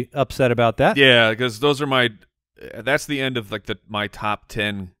you'd be upset about that. Yeah, because those are that's the end of like my top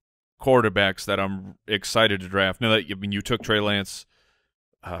 10 quarterbacks that I'm excited to draft. Now that you took Trey Lance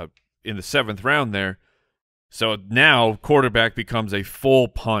in the 7th round there. So now quarterback becomes a full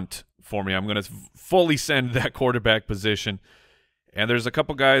punt for me. I'm going to fully send that quarterback position. And there's a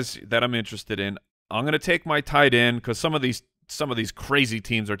couple guys that I'm interested in. I'm going to take my tight end because some of these crazy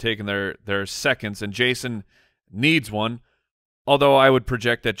teams are taking their seconds, and Jason needs one. Although I would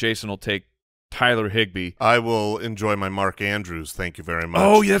project that Jason will take Tyler Higbee. I will enjoy my Mark Andrews. Thank you very much.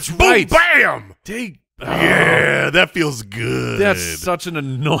 Oh, that's right. Boom, bam! Yeah, that feels good. That's such an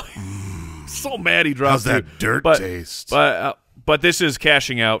annoying. So mad he dropped. How's that dirt taste? But this is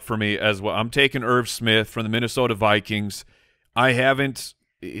cashing out for me as well. I'm taking Irv Smith from the Minnesota Vikings. I haven't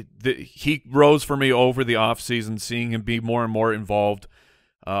he rose for me over the offseason, seeing him be more and more involved.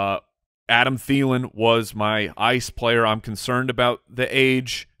 Adam Thielen was my ice player. I'm concerned about the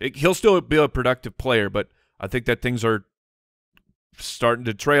age. He'll still be a productive player, but I think that things are starting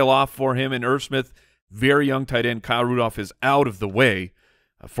to trail off for him. And Irv Smith, very young tight end. Kyle Rudolph is out of the way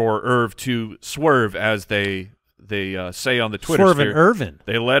for Irv to swerve, as they say on the Twitter. Swerve and Irvin.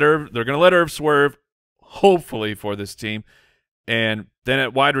 They're going to let Irv swerve, hopefully, for this team. And then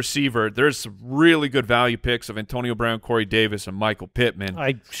at wide receiver, there's some really good value picks of Antonio Brown, Corey Davis, and Michael Pittman.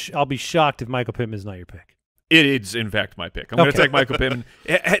 I'll be shocked if Michael Pittman is not your pick. It is, in fact, my pick. I'm going to take Michael Pittman.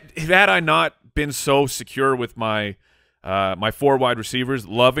 Had I not been so secure with my 4 wide receivers,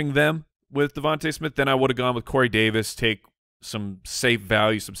 loving them with Devontae Smith, then I would have gone with Corey Davis, take some safe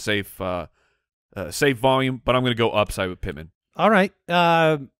value, some safe volume, but I'm going to go upside with Pittman. All right.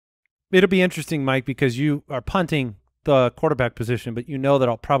 It'll be interesting, Mike, because you are punting the quarterback position, but you know that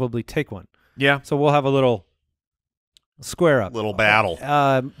I'll probably take one. Yeah. So we'll have a little square up. Little battle.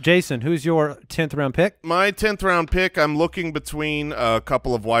 Jason, who's your 10th round pick? My 10th round pick, I'm looking between a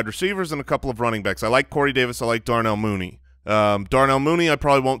couple of wide receivers and a couple of running backs. I like Corey Davis. I like Darnell Mooney. Darnell Mooney I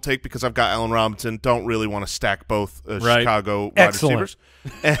probably won't take because I've got Allen Robinson. Don't really want to stack both Chicago wide receivers.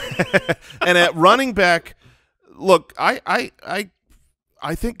 And at running back, look,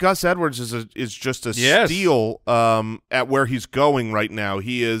 I think Gus Edwards is just a steal at where he's going right now.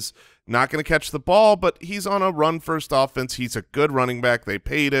 He is not going to catch the ball, but he's on a run-first offense. He's a good running back. They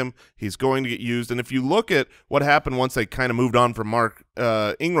paid him. He's going to get used. And if you look at what happened once they kind of moved on from Mark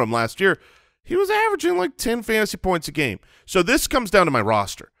Ingram last year, he was averaging like 10 fantasy points a game. So this comes down to my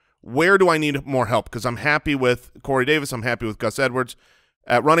roster. Where do I need more help? Because I'm happy with Corey Davis. I'm happy with Gus Edwards.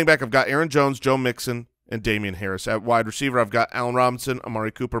 At running back, I've got Aaron Jones, Joe Mixon, and Damian Harris. At wide receiver, I've got Allen Robinson,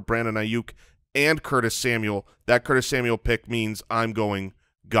 Amari Cooper, Brandon Ayuk, and Curtis Samuel. That Curtis Samuel pick means I'm going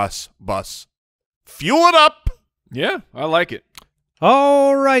Gus Bus. Fuel it up! Yeah, I like it.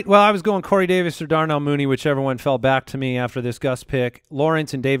 All right. Well, I was going Corey Davis or Darnell Mooney, whichever one fell back to me after this Gus pick.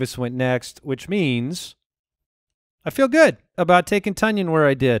 Lawrence and Davis went next, which means I feel good about taking Tunyon where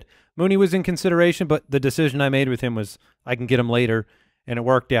I did. Mooney was in consideration, but the decision I made with him was I can get him later, and it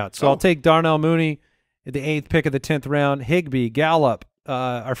worked out. So I'll take Darnell Mooney at the 8th pick of the 10th round. Higbee, Gallup,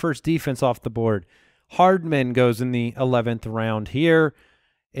 our first defense off the board. Hardman goes in the 11th round here.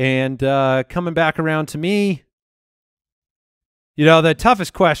 And coming back around to me, you know, the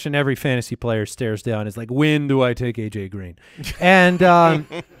toughest question every fantasy player stares down is like, when do I take A.J. Green? And,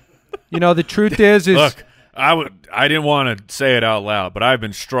 you know, the truth is look, I didn't want to say it out loud, but I've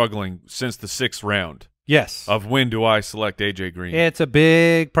been struggling since the 6th round. Yes. Of when do I select A.J. Green? It's a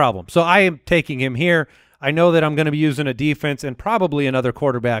big problem. So I am taking him here. I know that I'm going to be using a defense and probably another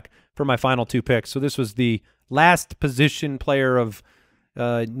quarterback for my final 2 picks. So this was the last position player of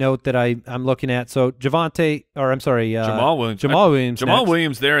note that I'm looking at. So Jamal Williams. Jamal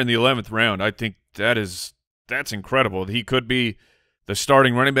Williams there in the 11th round. I think that's incredible. He could be the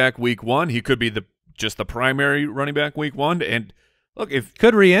starting running back week 1. He could be just the primary running back week 1. And look, if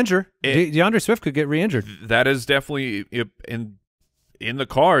could re-injure, DeAndre Swift could get re-injured. That is definitely in the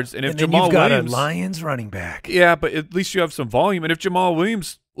cards. And if and then Jamal you've got Williams, a Lions running back. yeah, but at least you have some volume. And if Jamal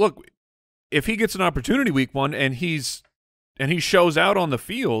Williams, look, if he gets an opportunity week 1 and he shows out on the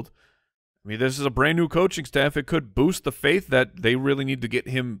field, I mean, this is a brand new coaching staff. It could boost the faith that they really need to get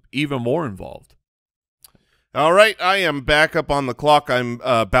him even more involved. All right, I am back up on the clock. I'm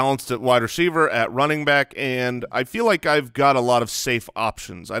balanced at wide receiver, at running back, and I feel like I've got a lot of safe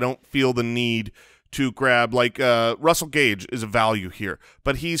options. I don't feel the need to grab, like Russell Gage is a value here,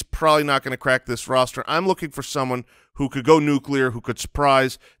 but he's probably not going to crack this roster. I'm looking for someone who could go nuclear, who could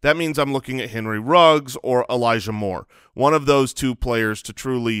surprise. That means I'm looking at Henry Ruggs or Elijah Moore, one of those two players to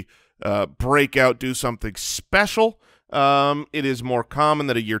truly break out, do something special. It is more common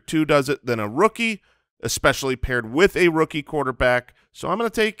that a year 2 does it than a rookie, especially paired with a rookie quarterback. So I'm going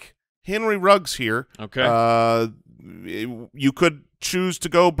to take Henry Ruggs here. Okay. You could choose to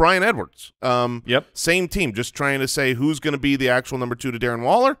go Bryan Edwards. Yep. Same team, just trying to say who's going to be the actual number 2 to Darren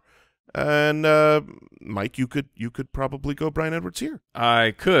Waller. And Mike, you could probably go Bryan Edwards here.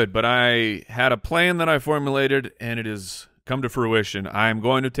 I could, but I had a plan that I formulated, and it has come to fruition. I'm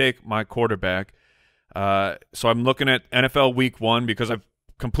going to take my quarterback. So I'm looking at NFL Week 1 because I've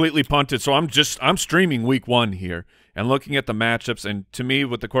completely punted. So I'm streaming Week 1 here and looking at the matchups. And to me,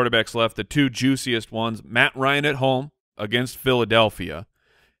 with the quarterbacks left, the 2 juiciest ones: Matt Ryan at home against Philadelphia,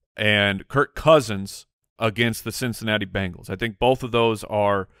 and Kirk Cousins against the Cincinnati Bengals. I think both of those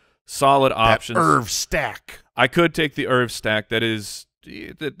are solid options. That Irv stack. I could take the Irv stack. That is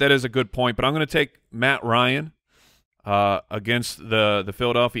a good point, but I'm going to take Matt Ryan against the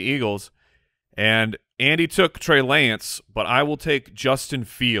Philadelphia Eagles. And Andy took Trey Lance, but I will take Justin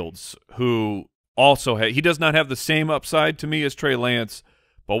Fields, who also he does not have the same upside to me as Trey Lance,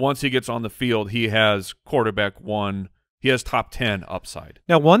 but once he gets on the field, he has quarterback 1. He has top 10 upside.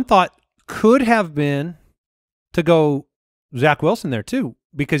 Now, one thought could have been to go Zach Wilson there too,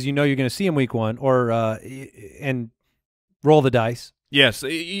 because you know you're going to see him week 1, or and roll the dice. Yes,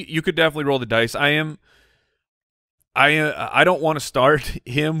 you could definitely roll the dice. I don't want to start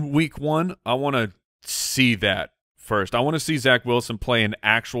him week 1. I want to see that first. I want to see Zach Wilson play an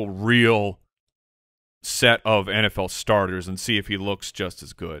actual real set of NFL starters and see if he looks just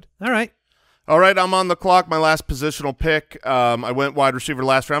as good. All right. All right, I'm on the clock. My last positional pick. I went wide receiver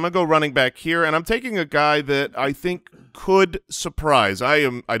last round. I'm going to go running back here, and I'm taking a guy that I think could surprise. I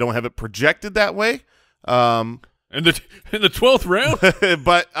don't have it projected that way. In the 12th round?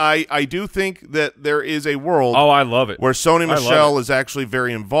 But I do think that there is a world I love it. where Sony Michel is actually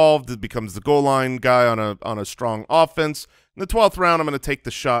very involved. It becomes the goal line guy on a strong offense. In the 12th round, I'm going to take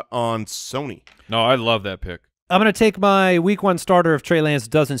the shot on Sony. No, I love that pick. I'm going to take my week 1 starter if Trey Lance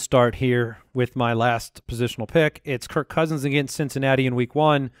doesn't start here with my last positional pick. It's Kirk Cousins against Cincinnati in week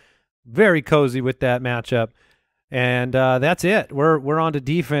 1. Very cozy with that matchup. And that's it. We're on to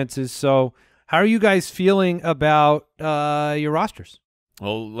defenses. So how are you guys feeling about your rosters?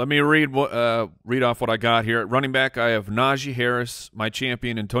 Well, let me read off what I got here. At running back, I have Najee Harris, my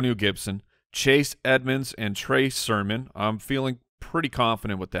champion, Antonio Gibson, Chase Edmonds, and Trey Sermon. I'm feeling pretty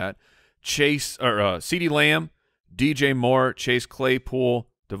confident with that. CeeDee Lamb, DJ Moore, Chase Claypool,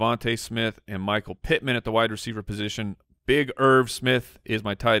 Devontae Smith, and Michael Pittman at the wide receiver position. Big Irv Smith is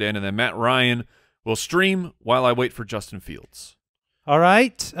my tight end, and then Matt Ryan will stream while I wait for Justin Fields. All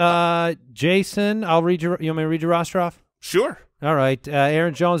right. Jason, you want me to read your roster off? Sure. All right.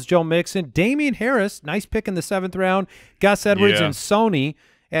 Aaron Jones, Joe Mixon, Damian Harris, nice pick in the 7th round. Gus Edwards and Sony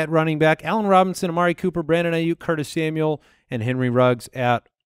at running back. Allen Robinson, Amari Cooper, Brandon Ayuk, Curtis Samuel, and Henry Ruggs at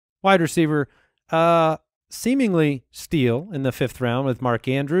wide receiver. Seemingly steal in the 5th round with Mark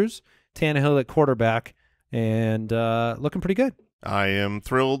Andrews, Tannehill at quarterback, and looking pretty good. I am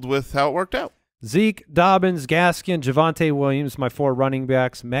thrilled with how it worked out. Zeke, Dobbins, Gaskin, Javonte Williams, my 4 running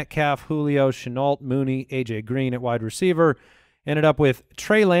backs, Metcalf, Julio, Shenault, Mooney, A.J. Green at wide receiver. Ended up with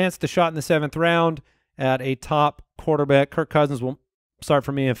Trey Lance, the shot in the 7th round at a top quarterback. Kirk Cousins will start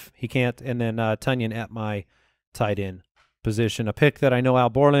for me if he can't, and then Tunyon at my tight end position, a pick that I know Al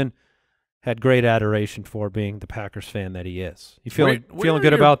Borland had great adoration for, being the Packers fan that he is. You feeling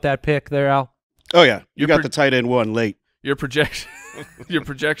good about that pick there, Al? Oh, yeah. You got the tight end 1 late. Your projections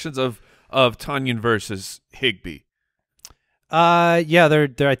of Tunyon versus Higbee. Yeah,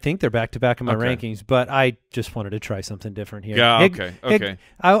 I think they're back-to-back in my rankings, but I just wanted to try something different here. Yeah, okay.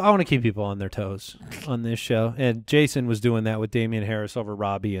 I want to keep people on their toes on this show, and Jason was doing that with Damian Harris over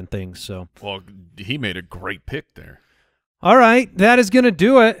Robbie and things. So, well, he made a great pick there. All right, that is going to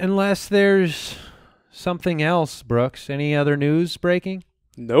do it unless there's something else, Brooks. Any other news breaking?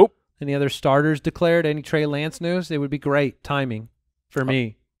 Nope. Any other starters declared? Any Trey Lance news? It would be great timing for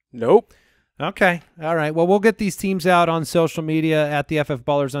me. Nope. Okay. All right. Well, we'll get these teams out on social media at the FF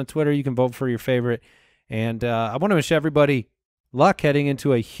Ballers on Twitter. You can vote for your favorite. And I want to wish everybody luck heading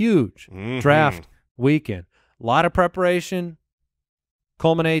into a huge draft weekend. A lot of preparation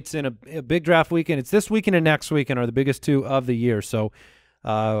culminates in a big draft weekend. It's this weekend and next weekend are the biggest two of the year. So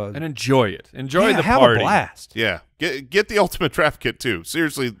and enjoy it. Enjoy the have party. A blast. Yeah. Get the Ultimate Draft Kit too.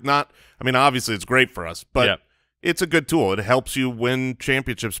 Seriously, obviously it's great for us, but it's a good tool. It helps you win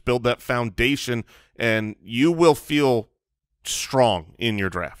championships, build that foundation, and you will feel strong in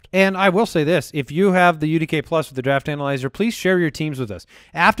your draft. And I will say this, if you have the UDK Plus with the Draft Analyzer, please share your teams with us.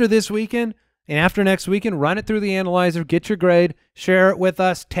 After this weekend and after next weekend, run it through the analyzer, get your grade, share it with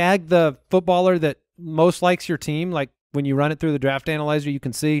us, tag the footballer that most likes your team. Like when you run it through the Draft Analyzer, you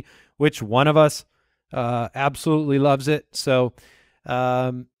can see which one of us absolutely loves it. So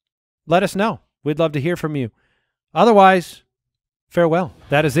let us know. We'd love to hear from you. Otherwise, farewell.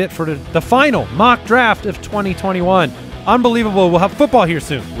 That is it for the final mock draft of 2021. Unbelievable. We'll have football here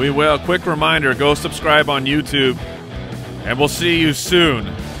soon. We will. Quick reminder, go subscribe on YouTube, and we'll see you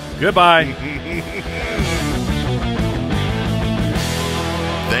soon. Goodbye.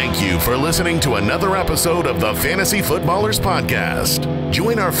 Thank you for listening to another episode of the Fantasy Footballers Podcast.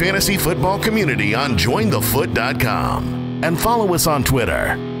 Join our fantasy football community on jointhefoot.com and follow us on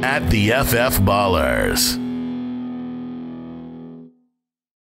Twitter @the FF Ballers.